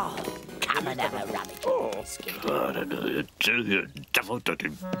 Oh, come and have a rummage.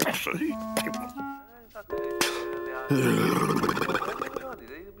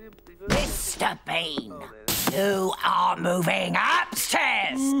 Mr. Bean, you are moving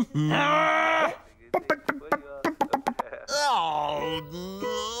upstairs. Oh,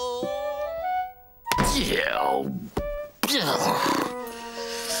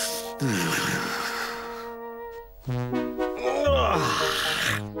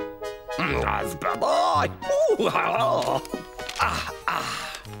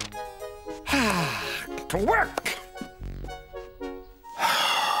 To work!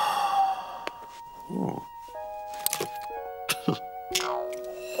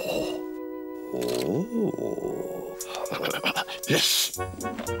 yes.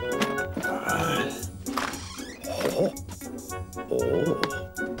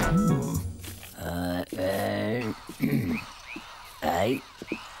 Hey.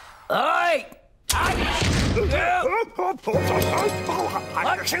 Oi!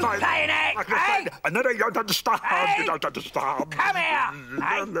 What you playing at, eh? No, you don't understand. Hey! You don't understand. Come here!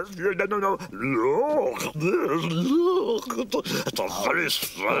 Hey! No. Look. It's a very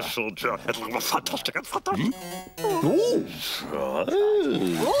special job. It's fantastic. It's fantastic.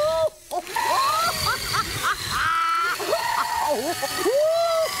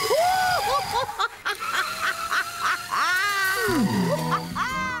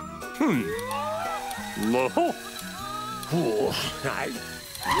 No. Right.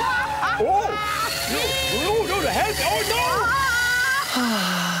 Oh! No, the head! Oh,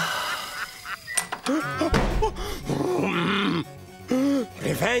 no!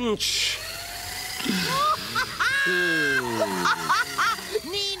 Revenge!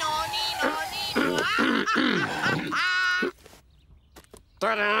 Nino.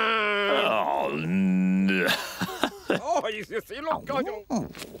 Ta-da! Oh, no. Oh, you see, look! Oh, no!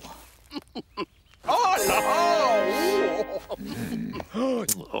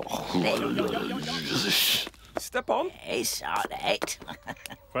 Step on. Yes, all right.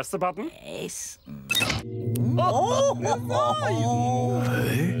 Press the button. Yes. Oh!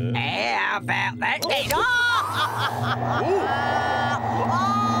 How about that then?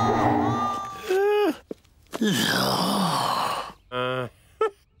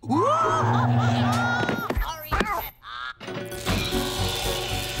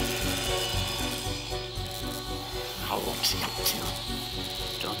 How long's he up to?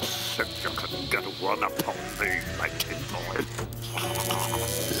 Don't think you can get one upon me, my tin boy.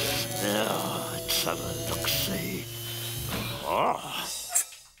 Now, let's have a look-see.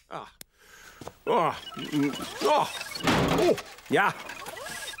 Yeah.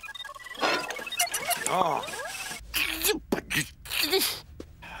 Oh,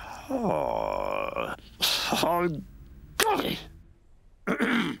 golly.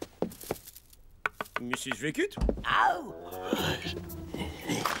 Mrs. Rickett? Oh.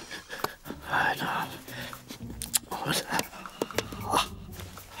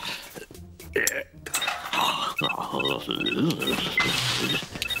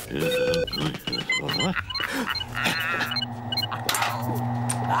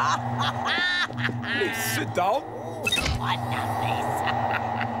 Please sit down. What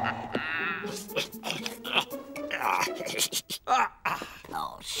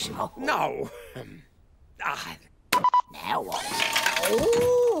Oh, sure. No. Now what?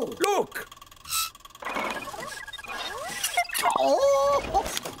 Oh! Look!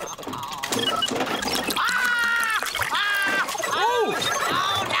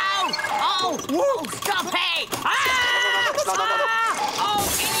 Oh, stop it! Oh,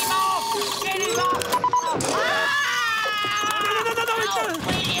 get him off! Get him off!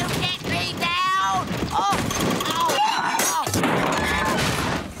 Will you get me down?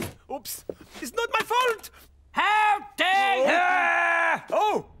 Oops! It's not my fault! How dare you!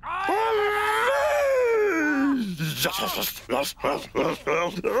 Oh!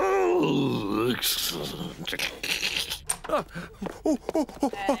 Don't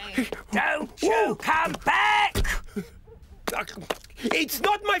you come back! It's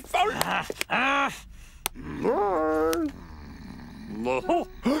not my fault!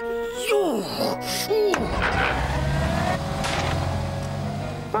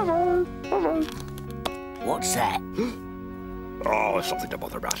 What's that? Oh, it's something to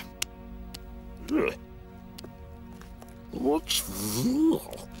bother about. What's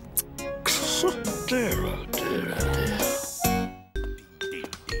that? Dear, oh dear, oh dear.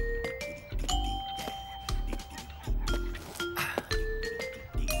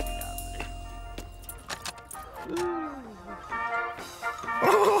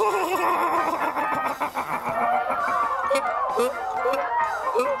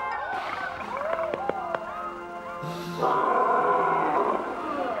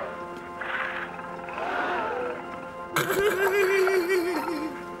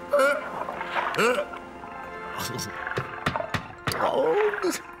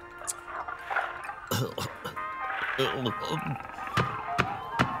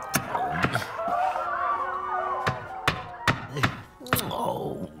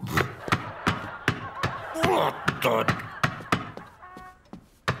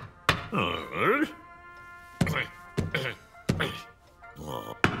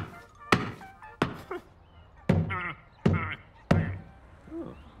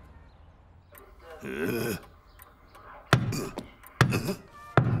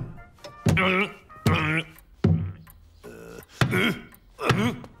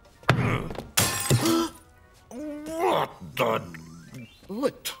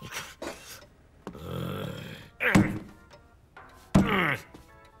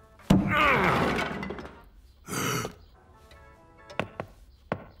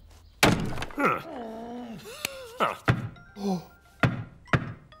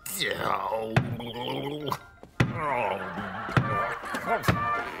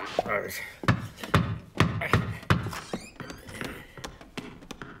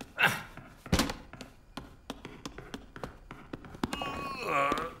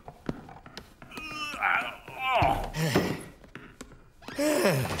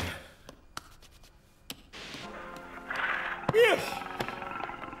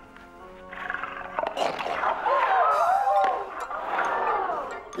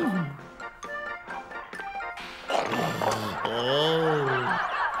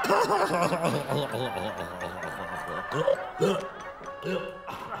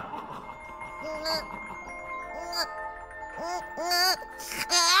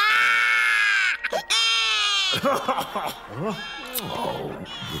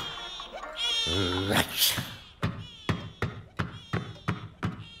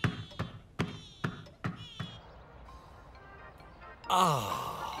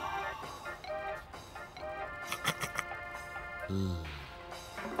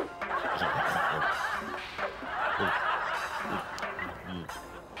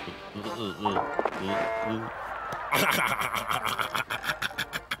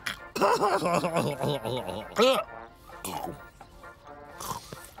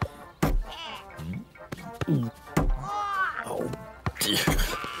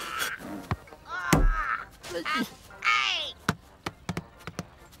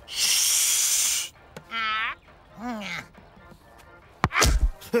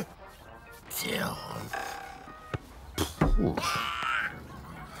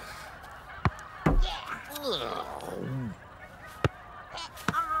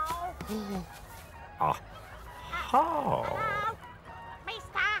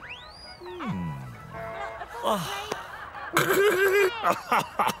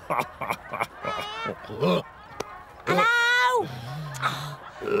 Hello?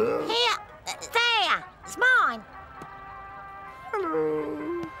 Here, there, it's mine.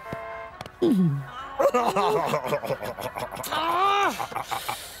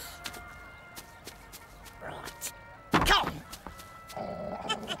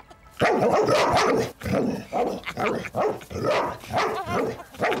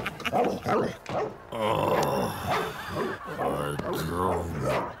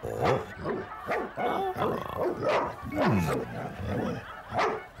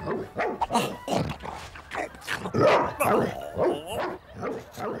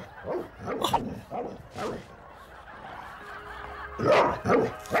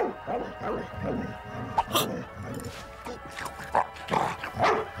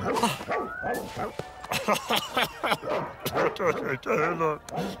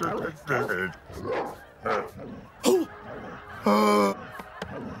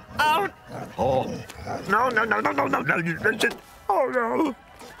 No, you listen. Oh, no.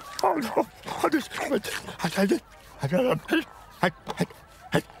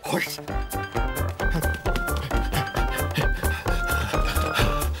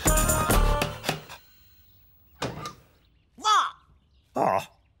 Ah,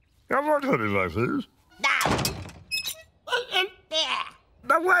 have I got it like this? There.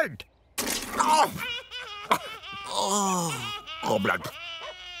 No, wait! Oh! Oh, blood.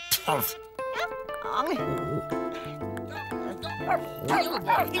 Oh.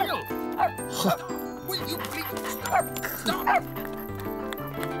 Will you please stop?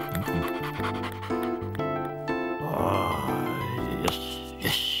 Yes.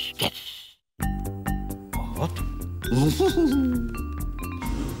 What?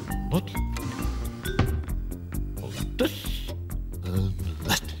 What? This and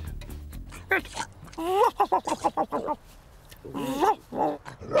that. Right.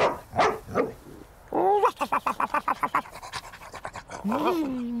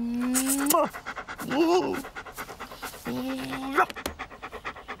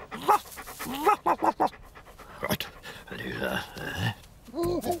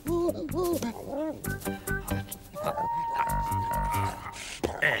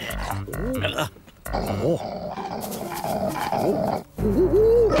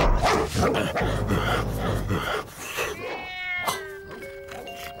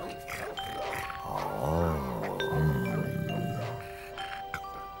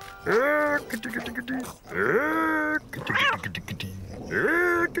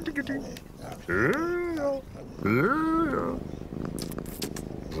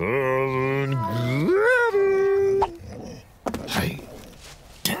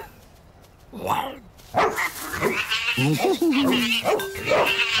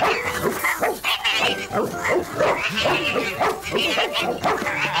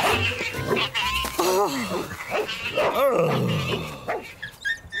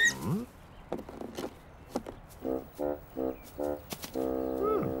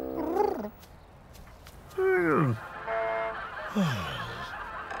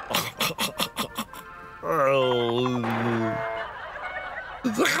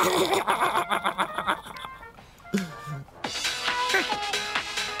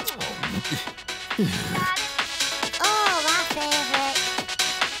 Oh, my favorite.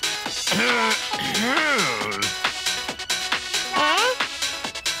 Huh?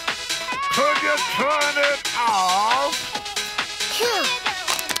 Could you turn it off?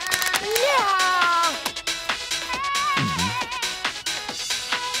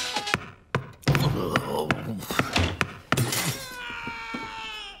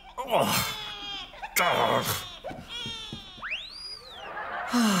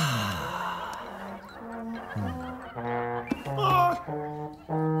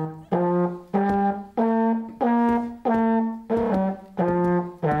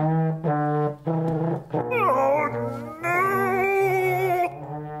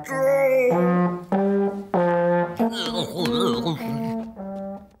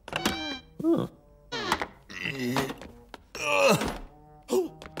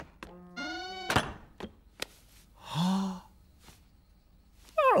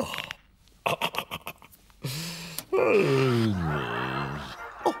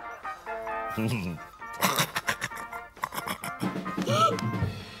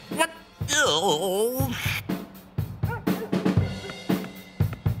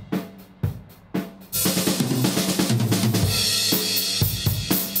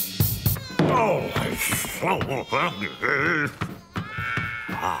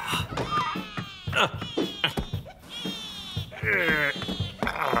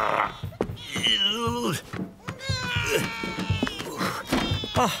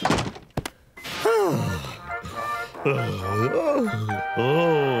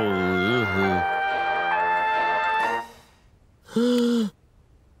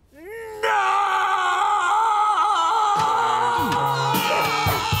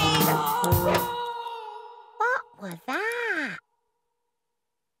 What was that?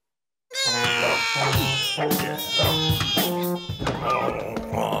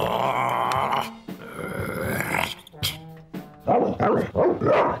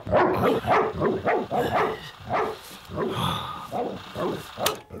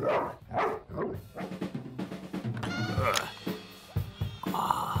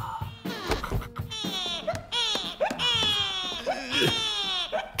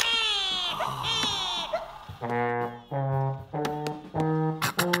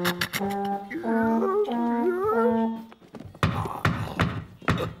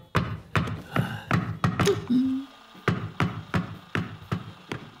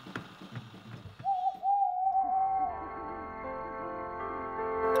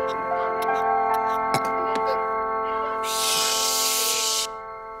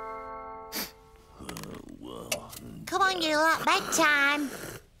 Bedtime.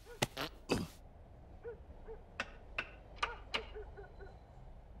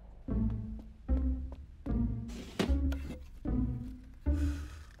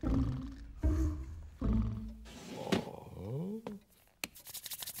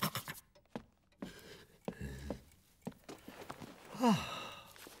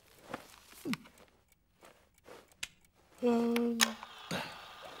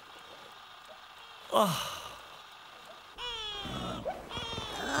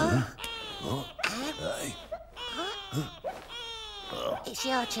 It's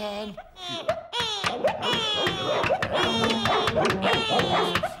your turn.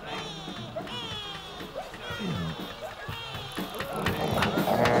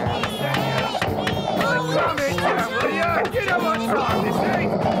 You know what's wrong, this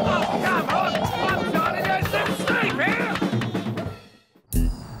thing? Oh, come on! I'm starting to get some sleep here!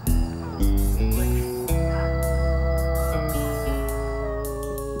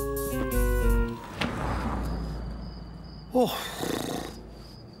 Oh.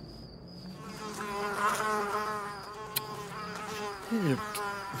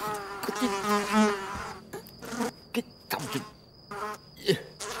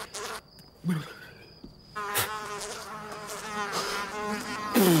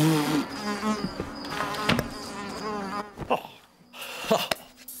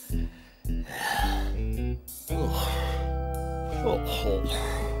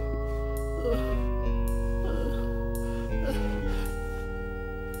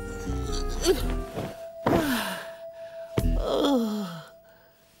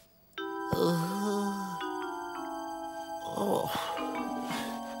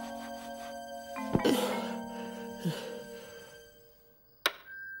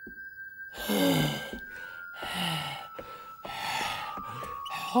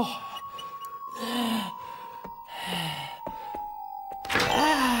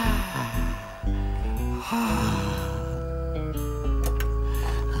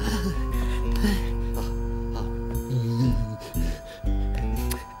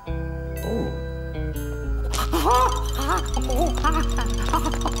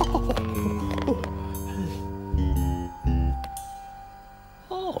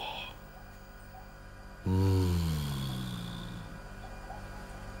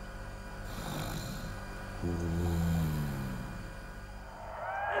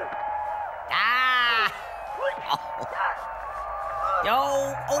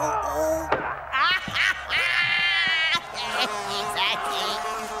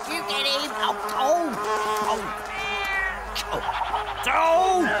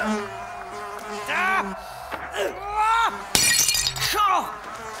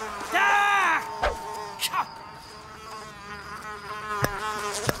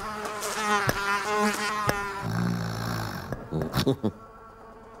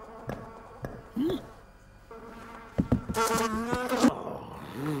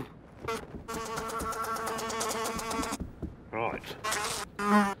 Right.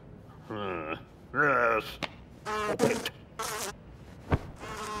 Yes. Okay.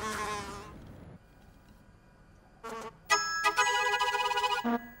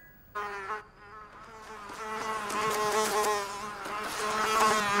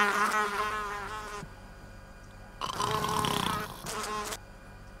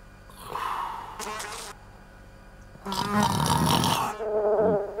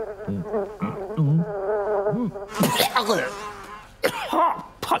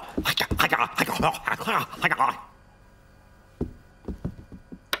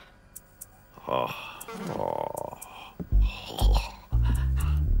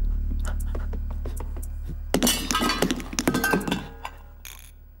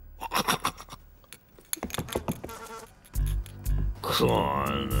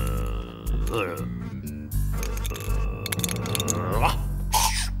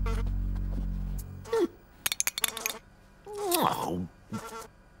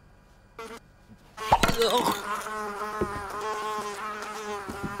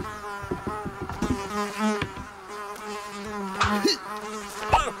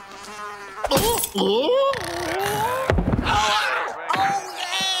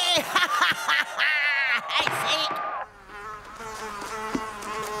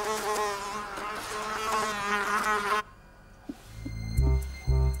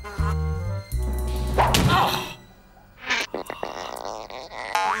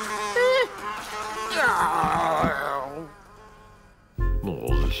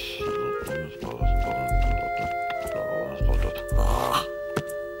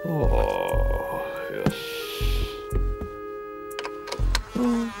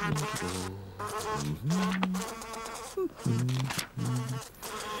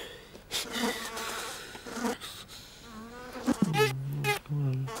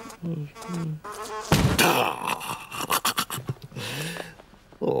 Oh.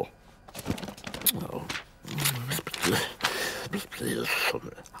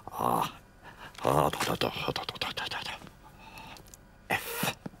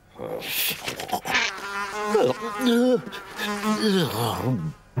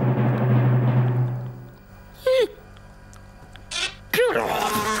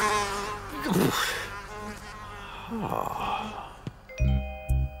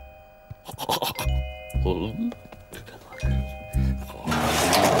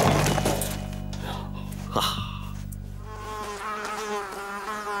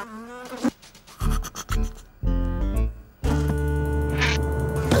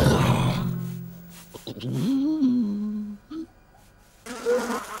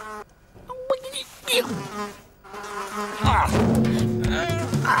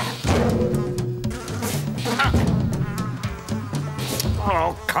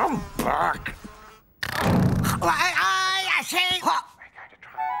 Oh, come back. I see. What?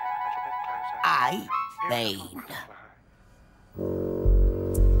 I mean.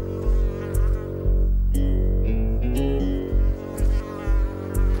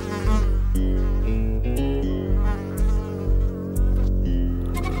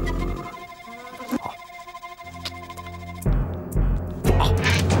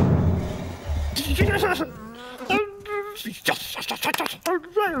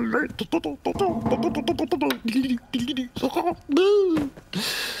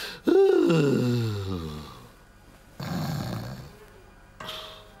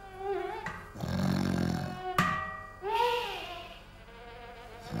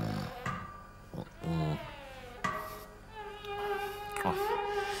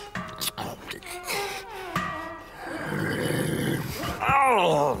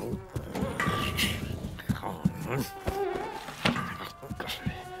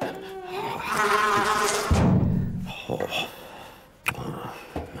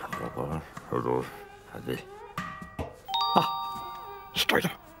 Straight.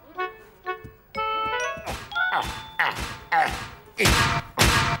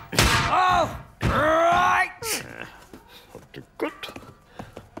 Oh, right. Good.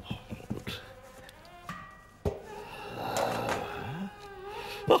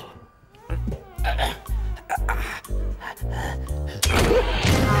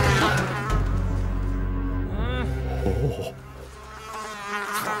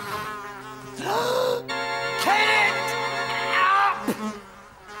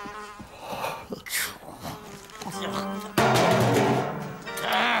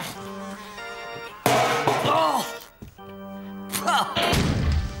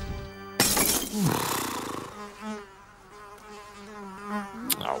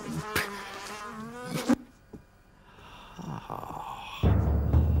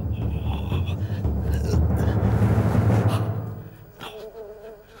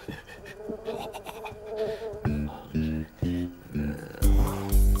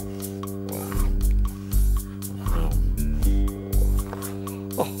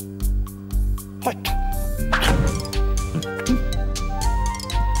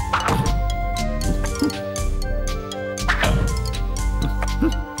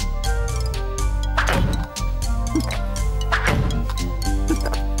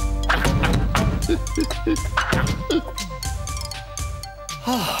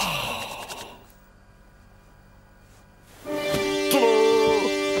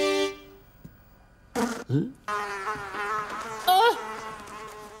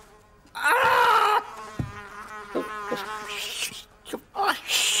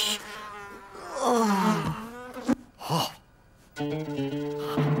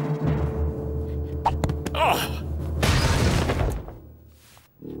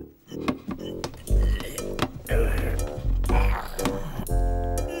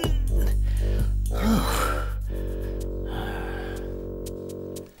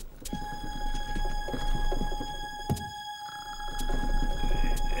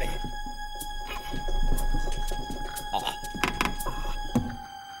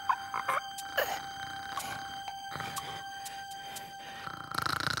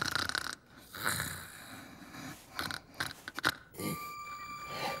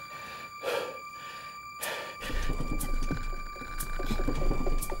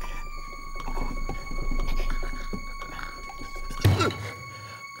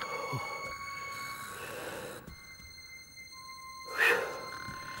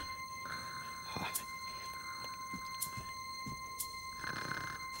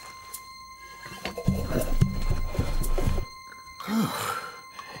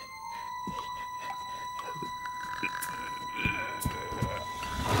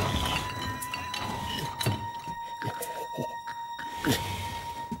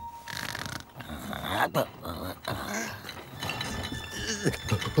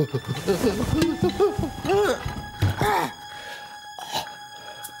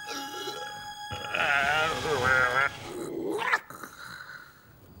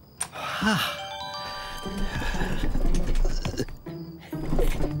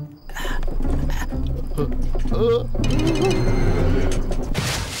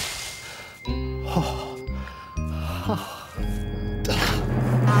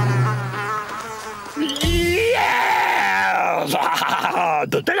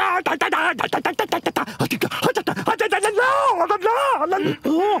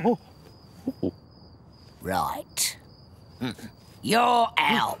 Right. You're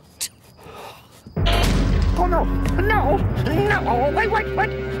out. Oh, no. No. No. Wait.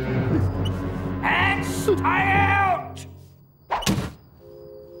 And stay out!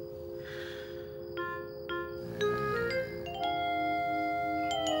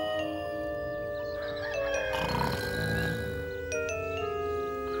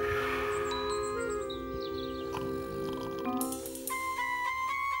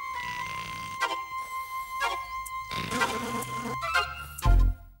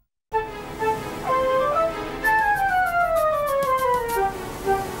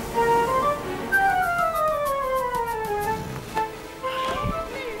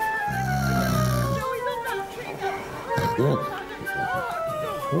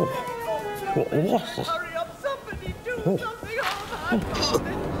 Hurry up, somebody do something.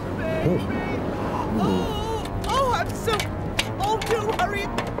 Oh, I'm so... Oh, do hurry.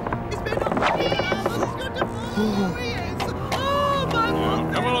 He's been on the He's going to fall. He is. Oh, my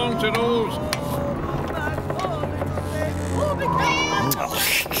God. Come along, Tiddles. Oh, be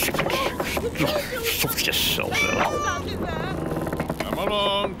careful. Shut yourself up. Come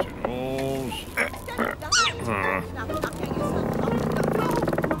along, Tiddles.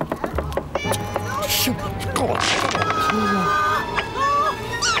 Go on.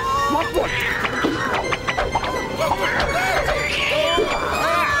 What?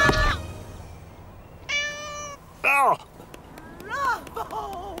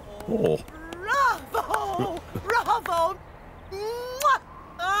 Bravo! Bravo! Mwah!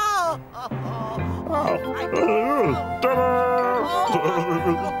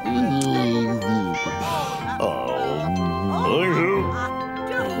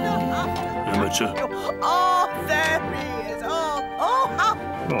 Amateur. Oh, there he is.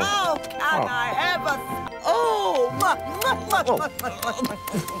 How can I ever... Oh,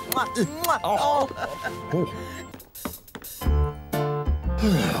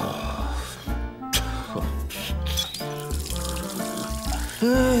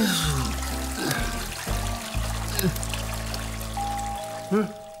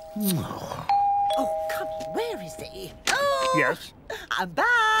 Oh, come on, where is he? Oh, Yes? I'm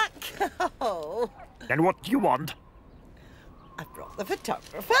back. Oh, Then what do you want? I brought the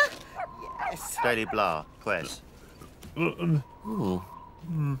photographer. Yes. Daily Blah, Press.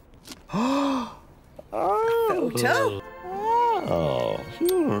 Photo.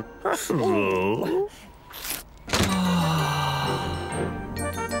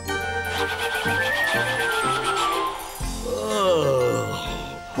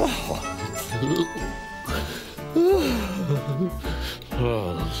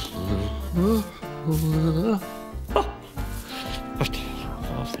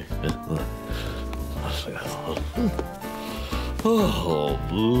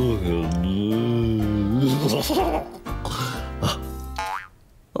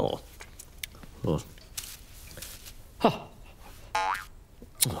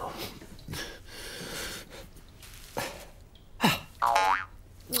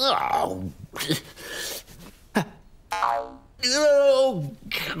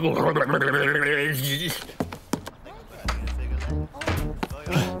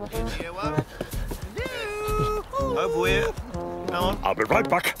 Over here. Come on. I'll be right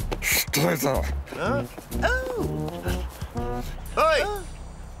back. Stay there. Huh? Oh. Hey!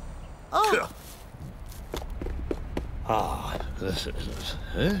 Oh. Ah, this is it.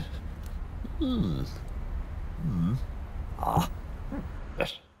 Eh? Ah.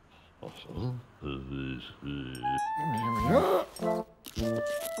 Yes. Also, this is... Here we are.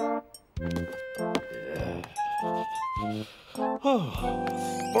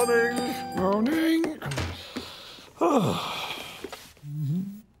 Morning. Morning.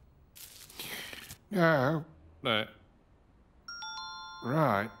 No. No.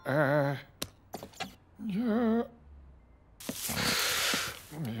 Right. Yeah.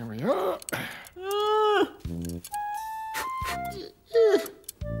 Here we are.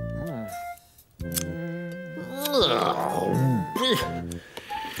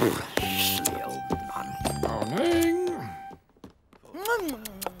 Morning.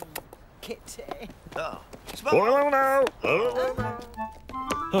 Hello now. Hello now.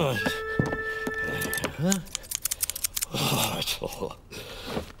 Oh,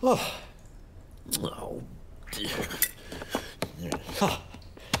 dear.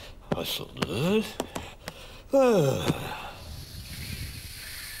 I shall do it.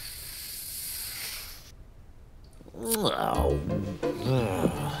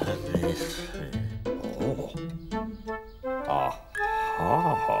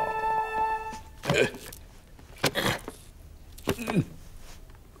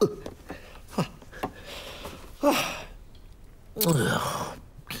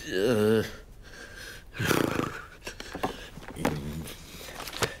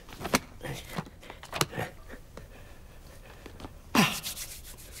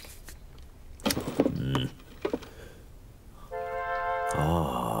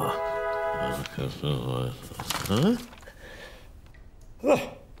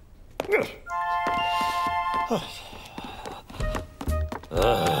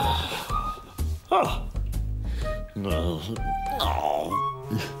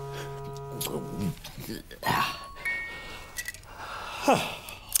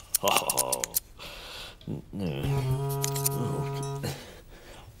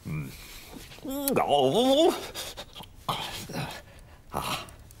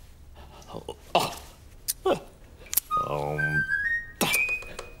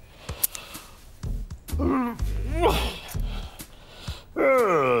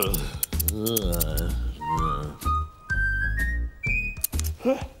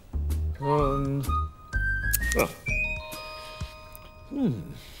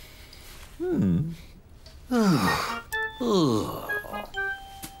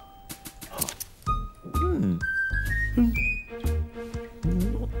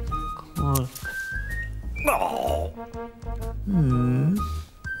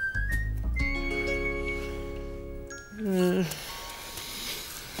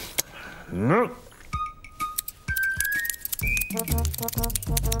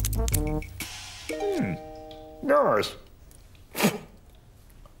 Nice. Can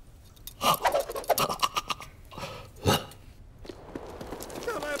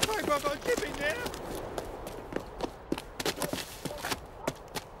I play what I'm giving there?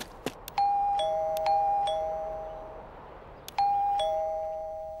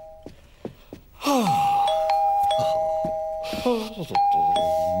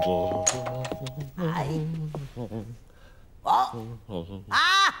 What?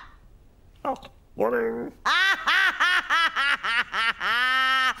 Ah! Oh, morning.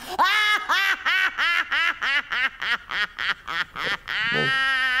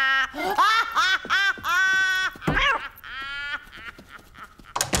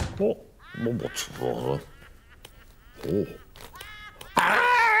 What's wrong?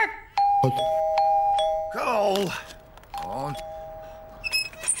 Cole! On.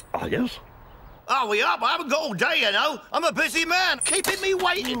 Ah, yes? Hurry up, I haven't got all day, you know. I'm a busy man, keeping me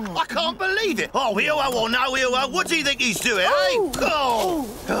waiting. I can't believe it. Oh, hero or no hero, what do you think he's doing, eh? Cole!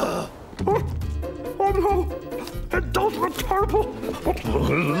 Oh no! It does look terrible! Hurry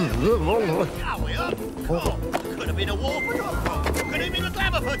up! Cole, could have been a war photographer. Could have been a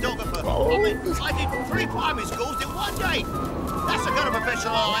glamour photographer. I mean, I did 3 primary schools in one day. That's the kind of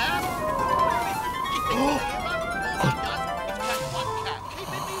professional I am. You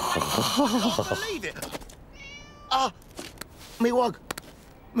think he's a hero? I can't believe it. Me wug.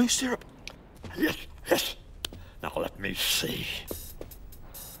 Me syrup. Yes, yes. Now let me see.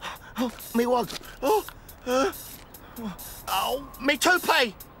 Oh, me wug. Oh, me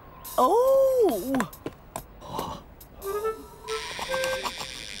toupee. Oh.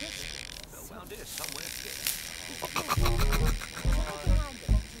 Around here somewhere.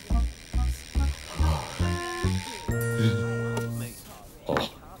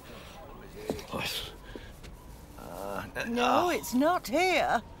 No, it's not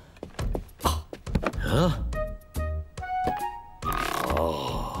here. Huh?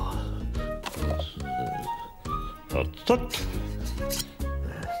 Oh. That's it.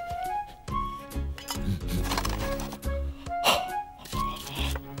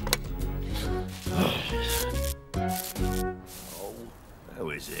 Who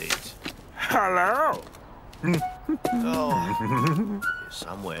is it? Hello. Oh,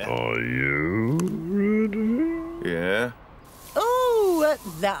 somewhere. Are you ready? Yeah. Oh, at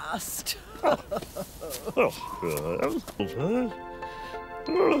last.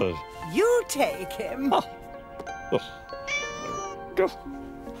 You take him.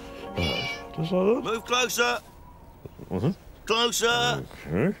 Move closer. Closer.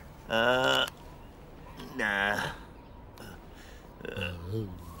 Okay. Nah.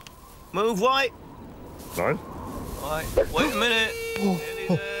 Move right. Right. Right, wait a minute. Nearly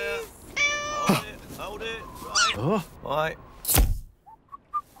there. Hold it. Right. Right.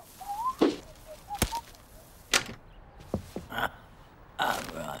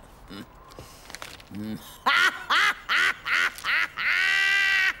 Right.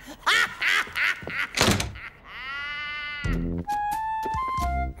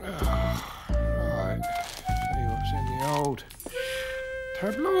 Right. See what's in the old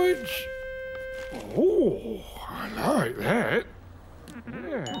tabloids. Oh, I like that.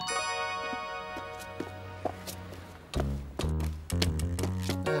 Yeah.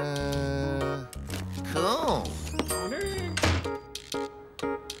 Cool.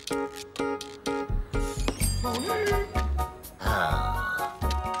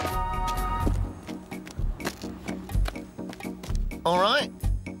 All right.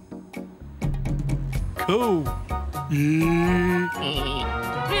 Cool.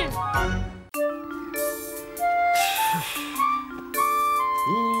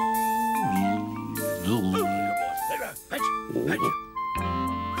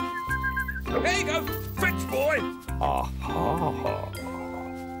 Here you go, fetch boy.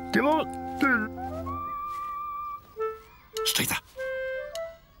 Come on. Stay there.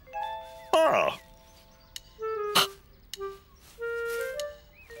 Ah.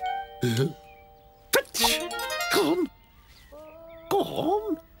 Fetch. Go on. Go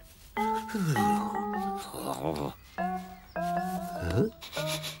on.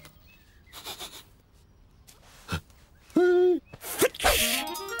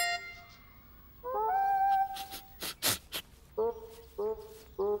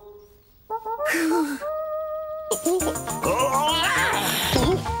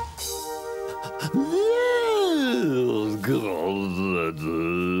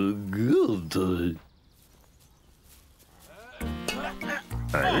 Good.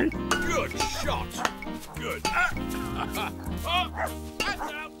 Hey. Good shot. Good. That's out.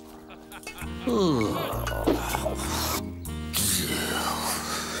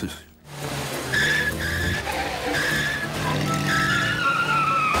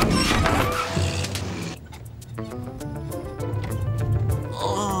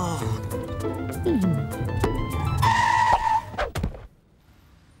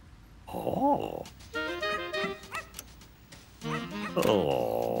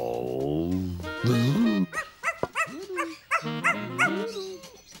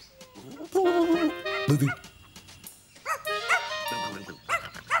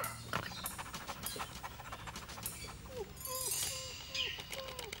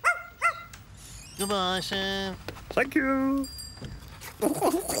 Goodbye, Sam. Thank you.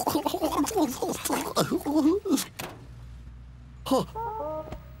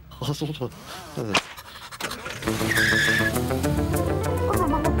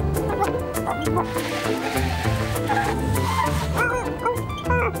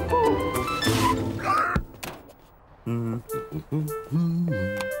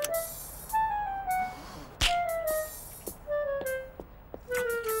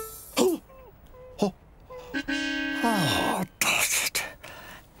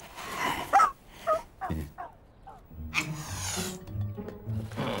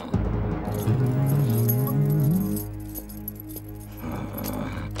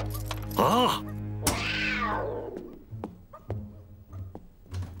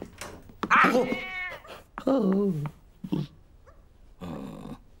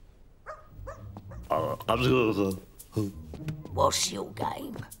 What's your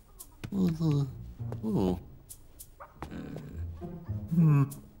game?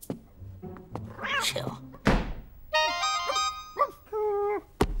 Sure.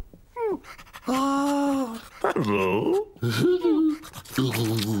 Hello.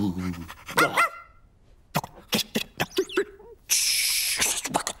 Look.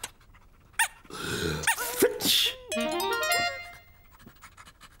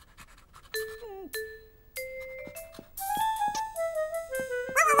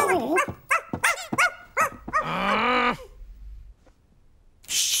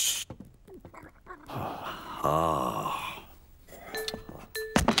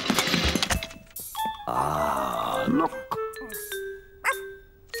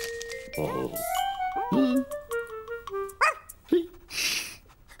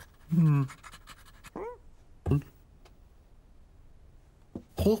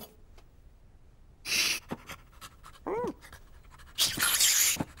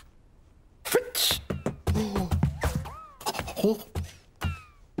 Oh.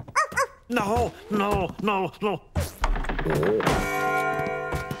 No, no, no, no.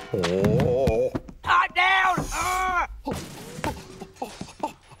 Oh. Pipe down!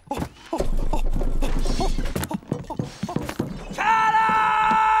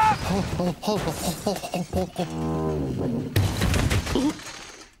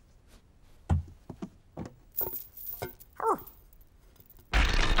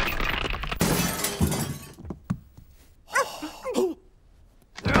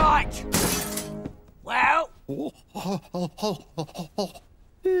 Right. Well.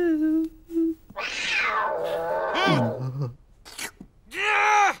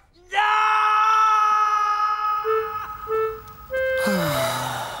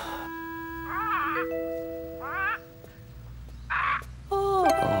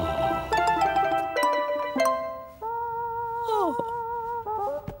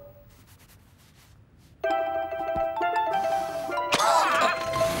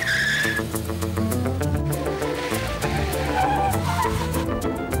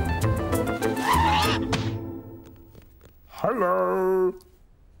 Hello.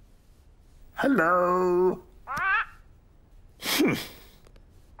 Hello.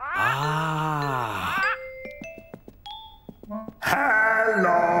 Ah.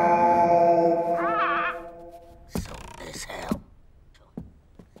 Hello. Sort this out.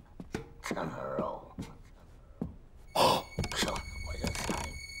 Tomorrow. Oh, so what is it?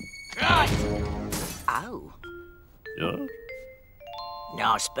 Right. Oh. Yeah?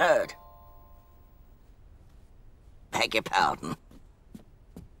 Nice bird. Beg your pardon.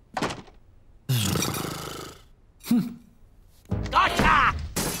 Gotcha!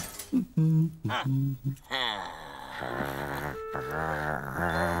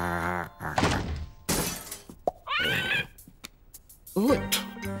 Right.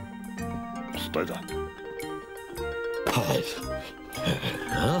 Stay there. Hi.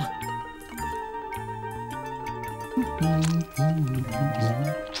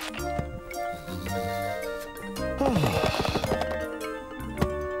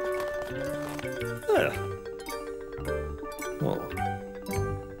 There. Oh.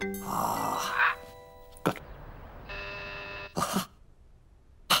 Good.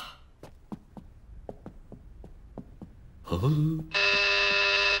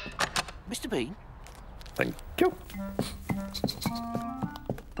 Mr. Bean? Thank you.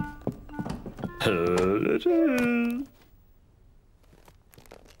 Hey.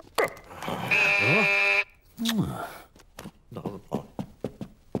 Oh, what?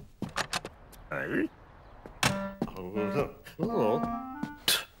 Hey.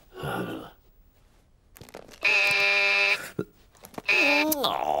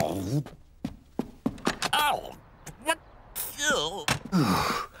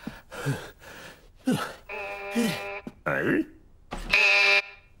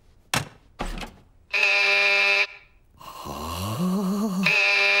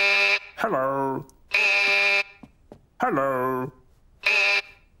 Hello. Hello. Hello.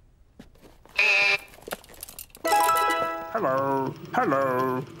 Hello. Hello.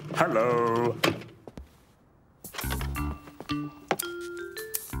 Hello. Hello.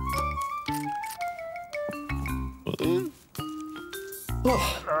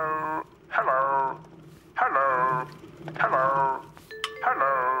 Hello. Hello. Hello.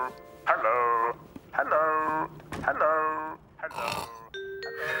 Hello. Hello. Hello.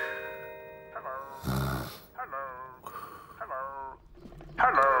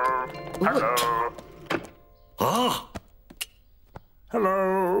 Hello. Hello. Ah.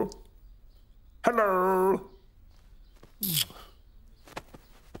 Hello. Hello.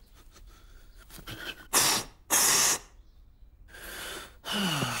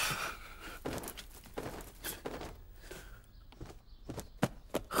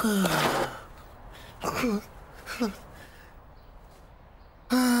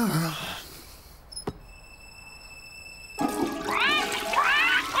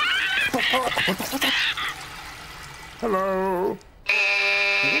 Hello.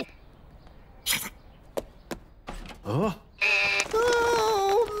 Huh?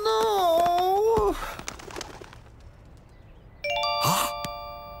 Oh, no.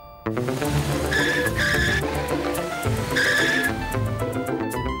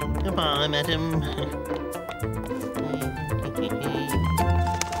 Goodbye, madam.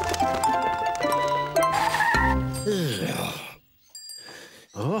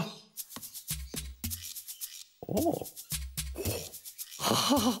 Huh? Oh.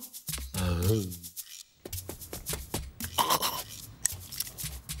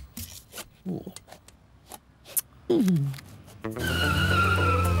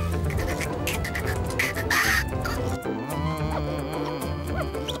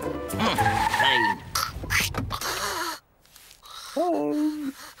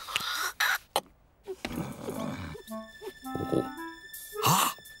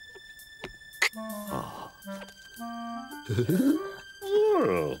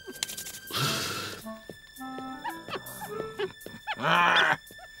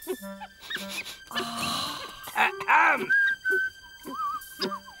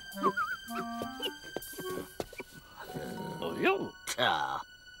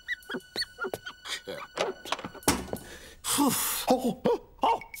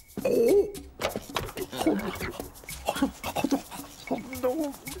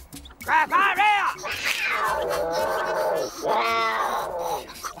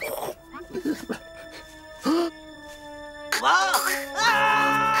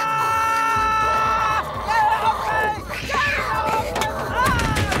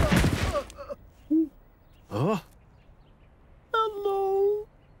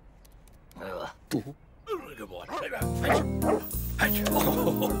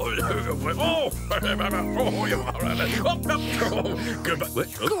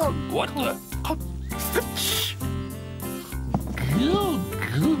 What the?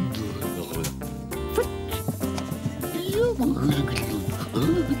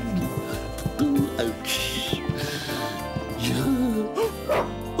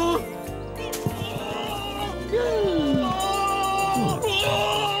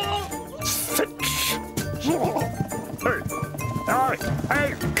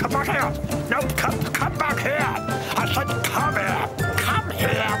 Hey, come back here! No, come back here! I said come here!